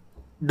Jim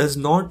does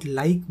not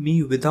like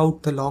me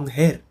without the long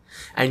hair.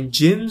 And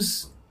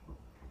Jim's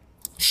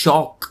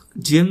shocked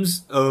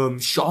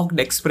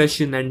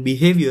expression and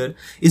behavior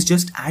is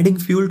just adding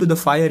fuel to the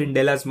fire in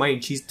Della's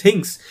mind. She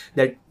thinks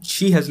that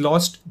she has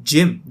lost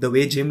Jim. The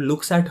way Jim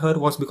looks at her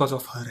was because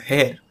of her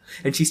hair.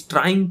 And she's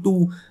trying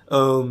to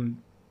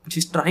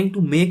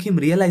make him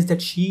realize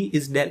that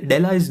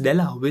Della is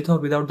Della with or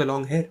without the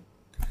long hair.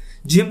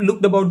 Jim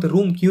looked about the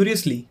room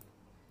curiously.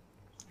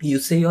 "You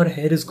say your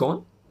hair is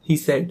gone?" he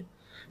said,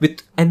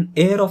 with an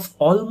air of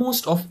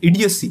almost of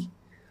idiocy.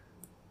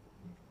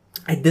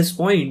 At this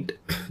point,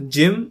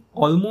 Jim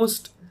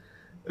almost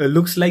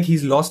looks like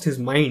he's lost his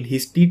mind.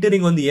 He's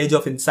teetering on the edge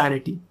of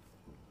insanity.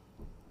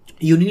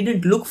 "You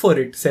needn't look for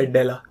it," said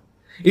Della.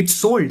 "It's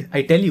sold,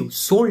 I tell you,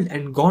 sold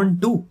and gone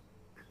too.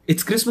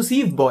 It's Christmas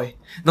Eve, boy."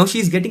 Now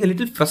she's getting a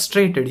little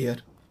frustrated here.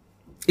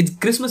 "It's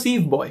Christmas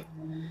Eve, boy.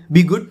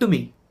 Be good to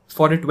me,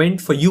 for it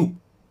went for you.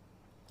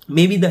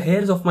 Maybe the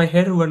hairs of my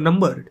hair were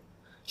numbered."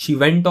 She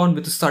went on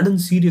with a sudden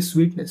serious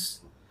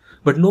sweetness.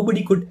 But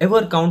nobody could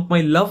ever count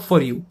my love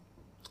for you.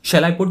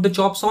 Shall I put the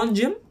chops on,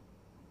 Jim?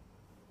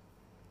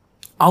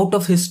 Out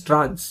of his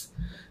trance,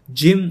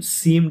 Jim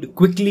seemed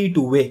quickly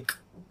to wake.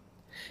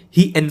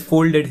 He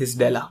enfolded his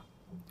Della.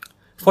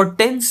 For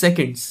 10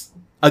 seconds,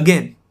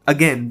 again,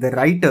 the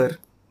writer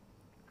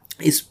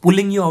is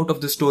pulling you out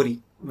of the story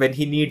when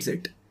he needs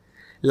it.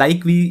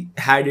 Like we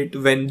had it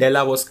when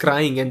Della was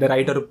crying and the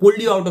writer pulled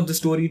you out of the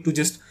story to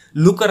just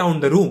look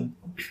around the room.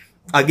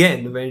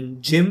 Again,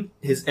 when Jim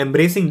is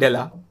embracing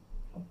Della,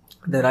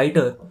 the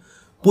writer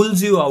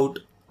pulls you out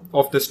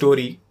of the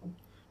story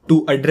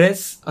to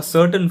address a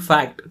certain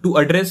fact,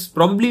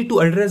 probably to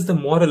address the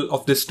moral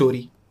of this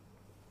story.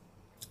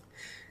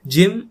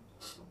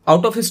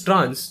 Out of his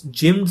trance,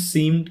 Jim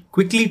seemed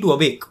quickly to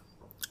awake.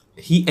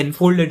 He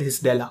enfolded his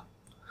Della.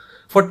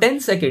 For 10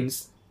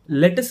 seconds,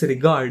 let us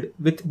regard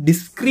with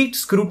discreet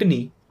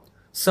scrutiny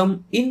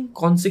some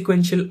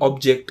inconsequential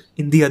object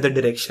in the other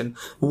direction.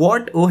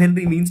 What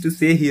O.Henry means to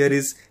say here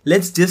is,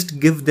 let's just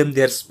give them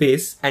their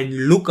space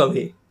and look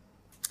away.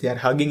 They are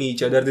hugging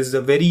each other. This is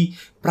a very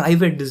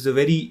private, this is a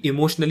very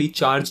emotionally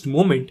charged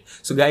moment.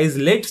 So guys,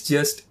 let's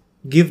just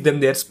give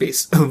them their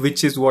space,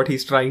 which is what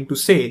he's trying to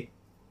say.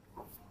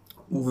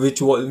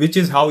 Which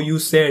is how you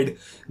said,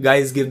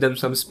 guys, give them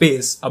some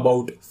space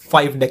about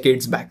 5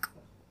 decades back.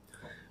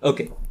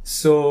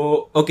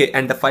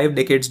 And the 5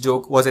 decades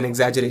joke was an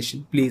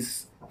exaggeration.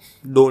 Please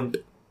don't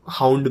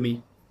hound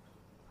me.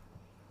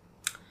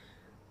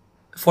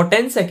 For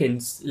 10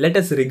 seconds, let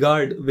us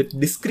regard with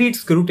discreet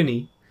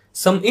scrutiny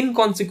some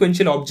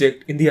inconsequential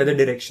object in the other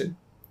direction.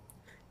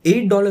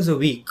 $8 a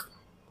week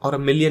or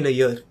 $1 million a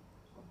year.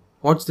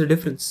 What's the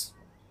difference?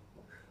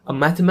 A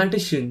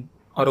mathematician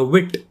or a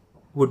wit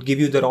would give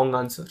you the wrong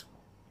answer.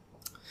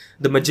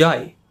 The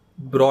Magi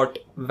brought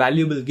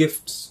valuable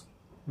gifts,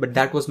 but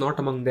that was not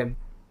among them.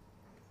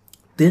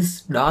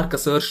 This dark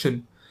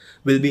assertion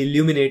will be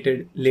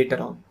illuminated later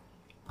on.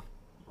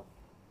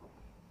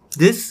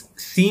 This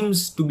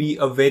seems to be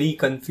a very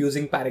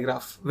confusing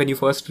paragraph when you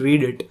first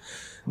read it,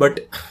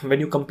 but when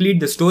you complete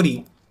the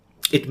story,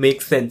 it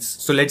makes sense.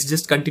 So let's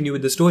just continue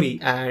with the story,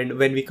 and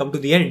when we come to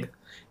the end,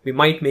 we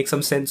might make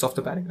some sense of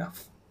the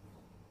paragraph.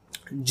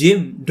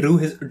 Jim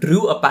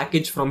drew a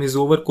package from his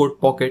overcoat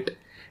pocket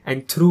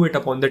and threw it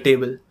upon the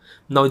table.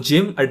 Now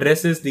Jim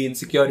addresses the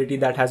insecurity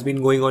that has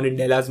been going on in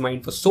Della's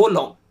mind for so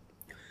long.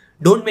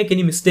 Don't make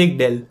any mistake,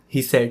 Dell,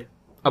 he said,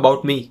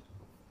 about me.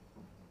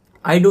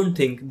 I don't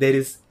think there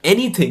is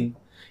anything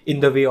in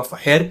the way of a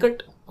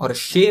haircut or a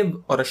shave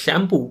or a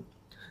shampoo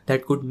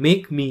that could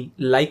make me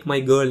like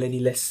my girl any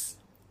less.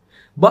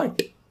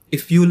 But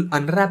if you'll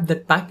unwrap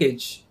that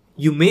package,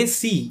 you may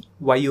see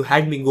why you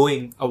had me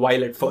going a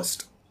while at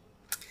first.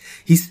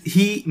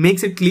 He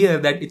makes it clear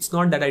that it's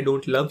not that I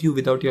don't love you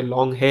without your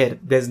long hair.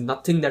 There's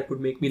nothing that would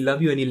make me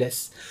love you any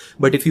less.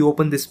 But if you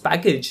open this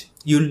package,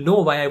 you'll know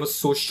why I was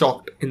so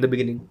shocked in the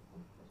beginning.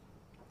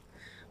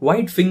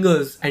 White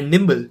fingers and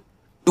nimble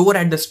tore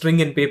at the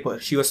string and paper.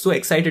 She was so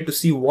excited to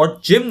see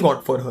what Jim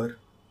got for her.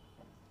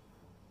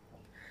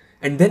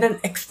 And then an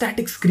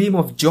ecstatic scream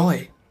of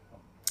joy.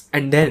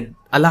 And then,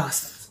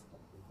 alas,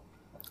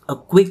 a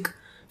quick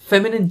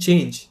feminine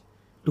change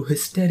to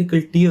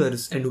hysterical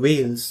tears and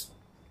wails,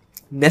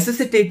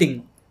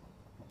 necessitating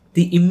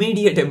the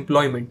immediate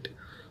employment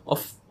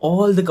of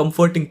all the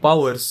comforting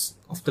powers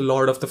of the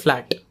Lord of the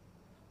Flat.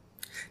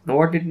 Now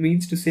what it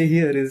means to say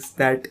here is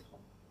that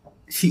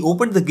she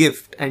opened the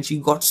gift and she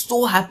got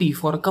so happy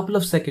for a couple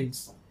of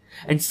seconds,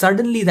 and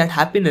suddenly that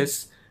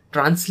happiness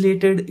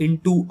translated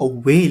into a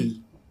wail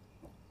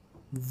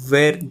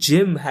where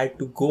Jim had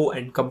to go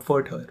and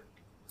comfort her.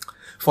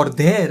 For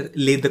there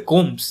lay the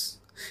combs,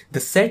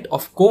 the set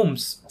of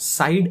combs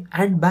side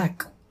and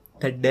back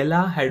that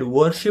Della had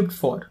worshipped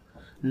for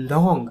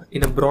long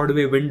in a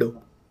Broadway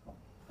window.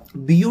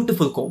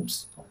 Beautiful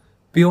combs,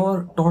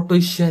 pure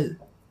tortoise shell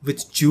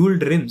with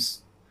jeweled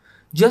rims,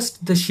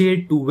 just the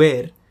shade to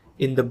wear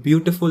in the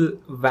beautiful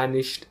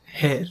vanished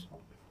hair.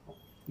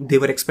 They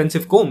were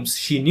expensive combs,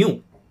 she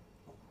knew,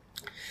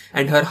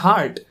 and her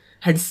heart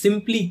had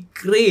simply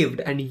craved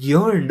and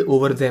yearned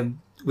over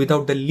them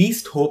without the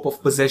least hope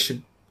of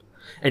possession.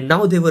 And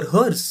now they were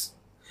hers.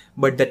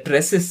 But the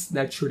tresses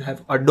that should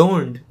have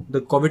adorned the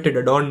coveted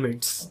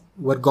adornments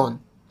were gone.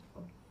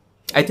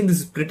 I think this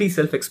is pretty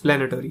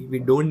self-explanatory. We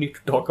don't need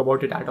to talk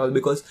about it at all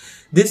because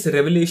this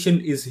revelation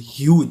is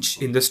huge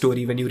in the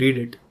story when you read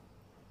it.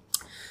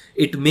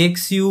 It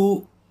makes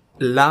you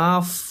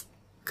laugh,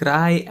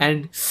 cry,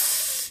 and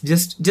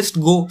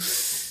just go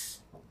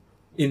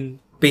in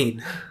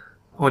pain,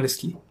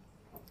 honestly.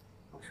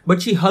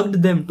 But she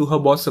hugged them to her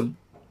bosom,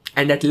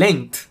 and at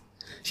length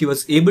she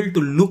was able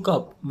to look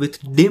up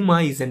with dim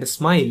eyes and a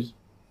smile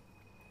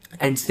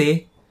and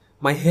say,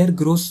 "My hair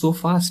grows so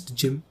fast,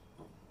 Jim."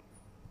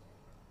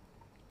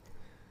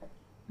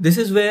 This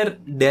is where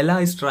Della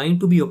is trying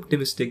to be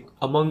optimistic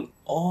among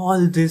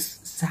all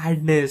this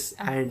sadness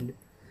and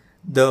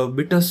the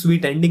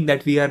bittersweet ending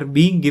that we are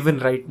being given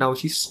right now,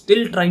 she's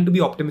still trying to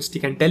be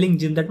optimistic and telling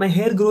Jim that my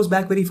hair grows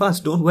back very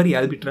fast. Don't worry,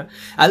 I'll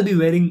be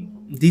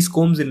wearing these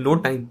combs in no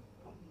time.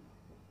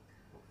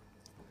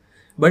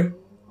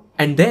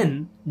 And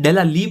then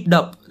Della leaped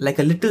up like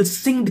a little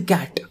singed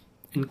cat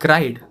and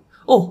cried,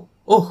 "Oh,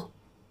 oh!"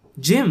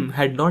 Jim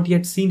had not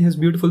yet seen his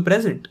beautiful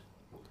present.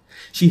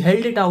 She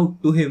held it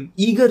out to him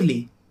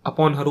eagerly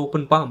upon her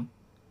open palm.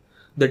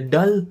 The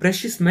dull,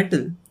 precious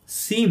metal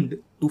seemed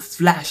to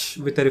flash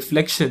with a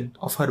reflection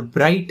of her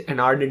bright and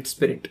ardent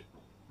spirit.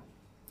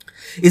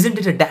 "Isn't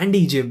it a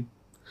dandy, Jim?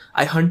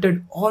 I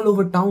hunted all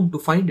over town to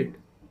find it.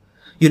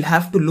 You'll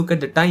have to look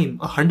at the time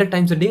 100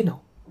 times a day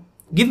now.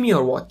 Give me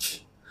your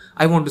watch.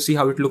 I want to see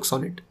how it looks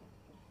on it."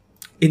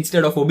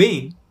 Instead of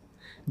obeying,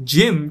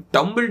 Jim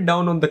tumbled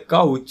down on the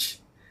couch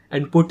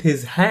and put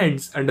his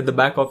hands under the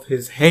back of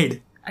his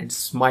head and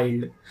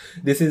smiled.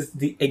 This is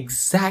the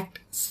exact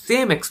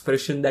same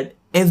expression that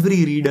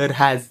every reader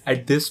has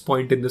at this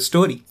point in the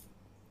story.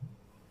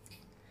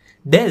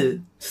 "Dell,"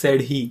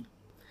 said he,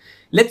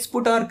 "let's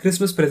put our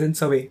Christmas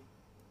presents away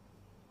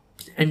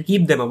and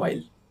keep them a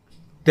while.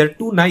 They're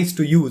too nice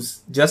to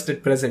use just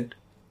at present.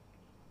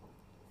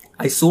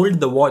 I sold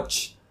the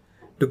watch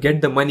to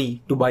get the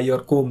money to buy your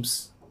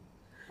combs.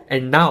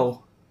 And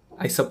now,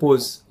 I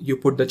suppose you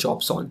put the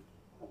chops on."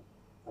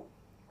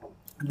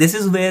 This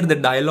is where the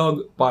dialogue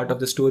part of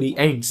the story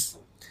ends.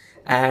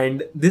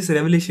 And this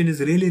revelation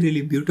is really,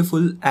 really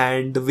beautiful.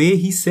 And the way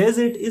he says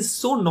it is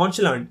so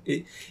nonchalant.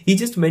 He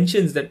just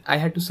mentions that I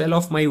had to sell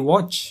off my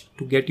watch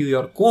to get you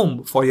your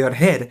comb for your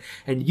hair.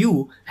 And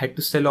you had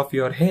to sell off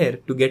your hair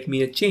to get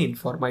me a chain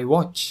for my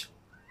watch.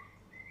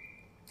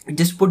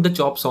 Just put the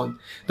chops on.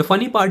 The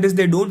funny part is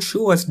they don't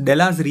show us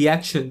Della's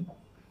reaction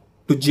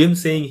to Jim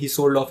saying he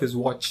sold off his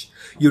watch.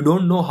 You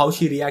don't know how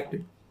she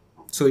reacted.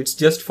 So it's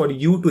just for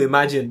you to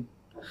imagine.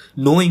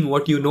 Knowing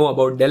what you know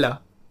about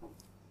Della,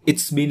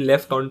 it's been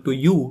left on to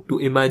you to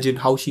imagine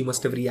how she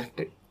must have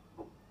reacted.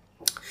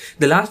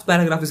 The last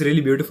paragraph is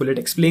really beautiful. It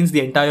explains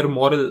the entire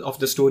moral of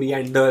the story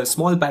and the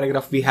small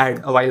paragraph we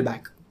had a while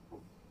back.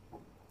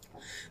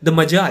 The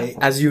Magi,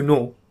 as you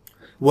know,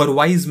 were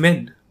wise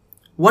men,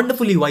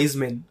 wonderfully wise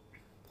men,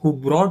 who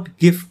brought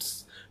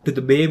gifts to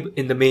the babe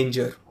in the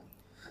manger.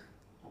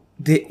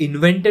 They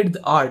invented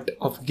the art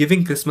of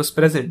giving Christmas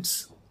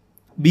presents.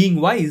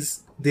 Being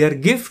wise, their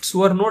gifts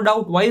were no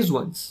doubt wise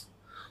ones,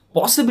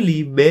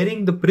 possibly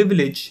bearing the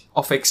privilege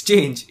of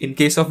exchange in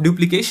case of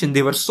duplication.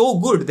 They were so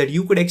good that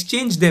you could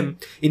exchange them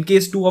in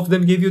case two of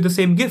them gave you the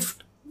same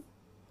gift.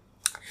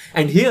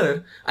 And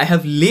here, I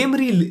have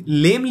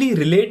lamely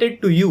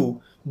related to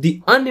you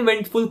the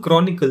uneventful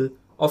chronicle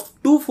of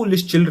two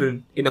foolish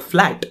children in a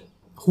flat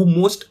who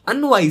most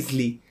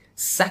unwisely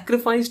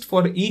sacrificed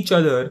for each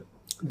other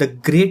the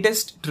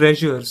greatest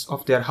treasures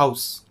of their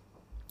house.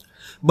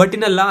 But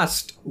in a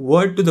last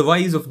word to the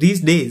wise of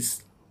these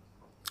days,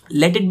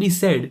 let it be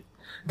said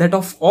that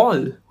of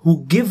all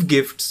who give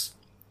gifts,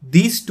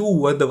 these two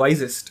were the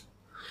wisest.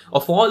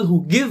 Of all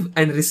who give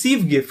and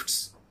receive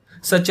gifts,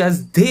 such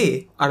as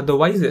they are the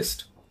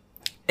wisest.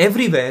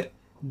 Everywhere,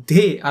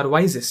 they are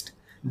wisest.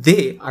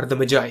 They are the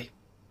Magi.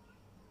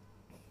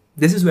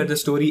 This is where the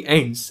story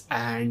ends,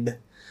 and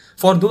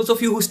for those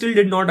of you who still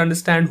did not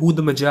understand who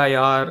the Magi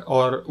are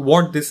or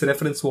what this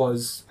reference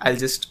was, I'll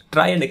just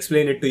try and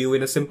explain it to you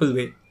in a simple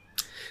way.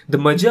 The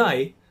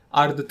Magi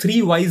are the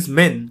three wise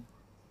men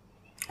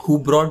who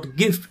brought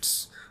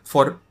gifts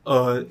for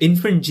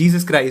infant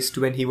Jesus Christ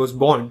when he was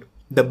born.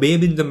 The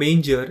babe in the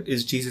manger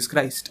is Jesus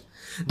Christ.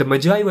 The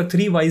Magi were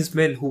three wise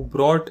men who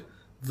brought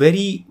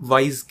very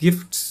wise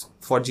gifts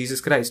for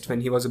Jesus Christ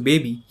when he was a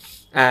baby.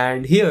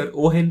 And here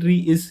O.Henry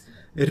is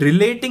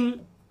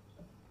relating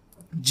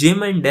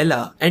Jim and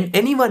Della and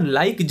anyone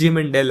like Jim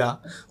and Della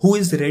who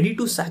is ready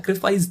to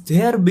sacrifice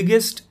their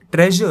biggest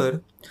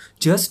treasure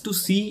just to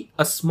see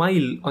a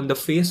smile on the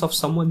face of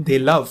someone they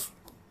love,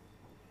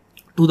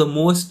 to the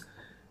most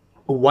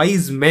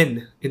wise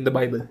men in the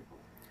Bible.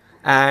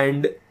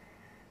 And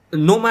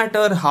no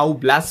matter how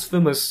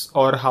blasphemous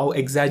or how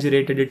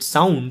exaggerated it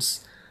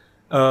sounds,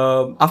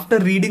 after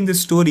reading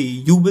this story,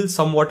 you will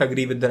somewhat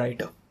agree with the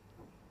writer.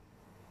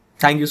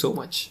 Thank you so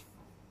much.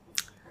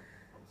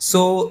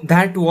 So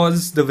that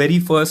was the very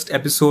first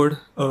episode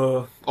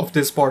of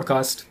this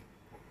podcast.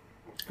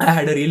 I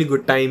had a really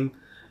good time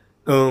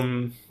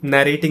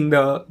narrating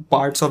the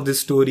parts of this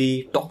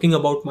story, talking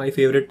about my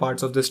favorite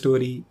parts of the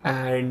story,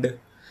 and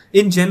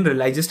in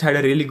general, I just had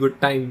a really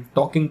good time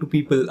talking to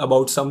people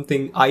about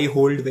something I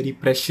hold very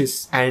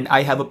precious and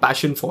I have a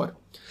passion for.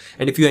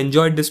 And if you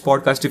enjoyed this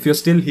podcast, if you're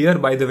still here,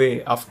 by the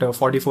way, after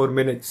 44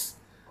 minutes,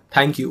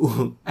 thank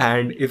you.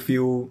 And if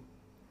you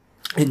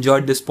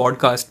enjoyed this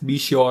podcast, be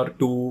sure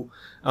to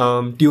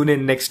tune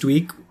in next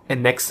week,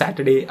 and next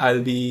Saturday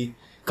I'll be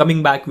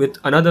coming back with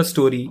another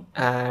story.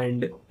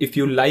 And if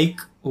you like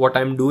what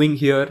I'm doing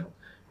here,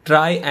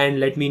 try and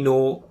let me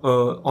know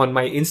on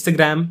my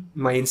Instagram.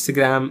 My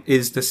Instagram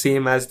is the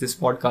same as this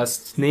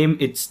podcast's name.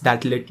 It's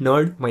That Lit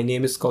Nerd. My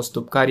name is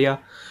Kaustubh Karya.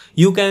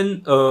 You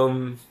can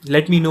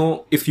let me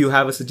know if you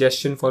have a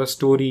suggestion for a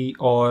story,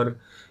 or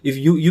if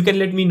you can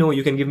let me know,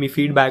 you can give me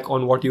feedback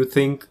on what you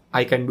think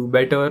I can do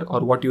better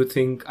or what you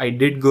think I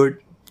did good.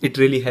 It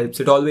really helps.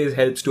 It always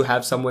helps to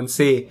have someone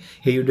say,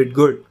 hey, you did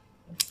good.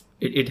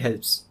 It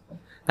helps.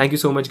 Thank you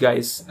so much,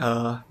 guys.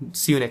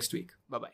 See you next week.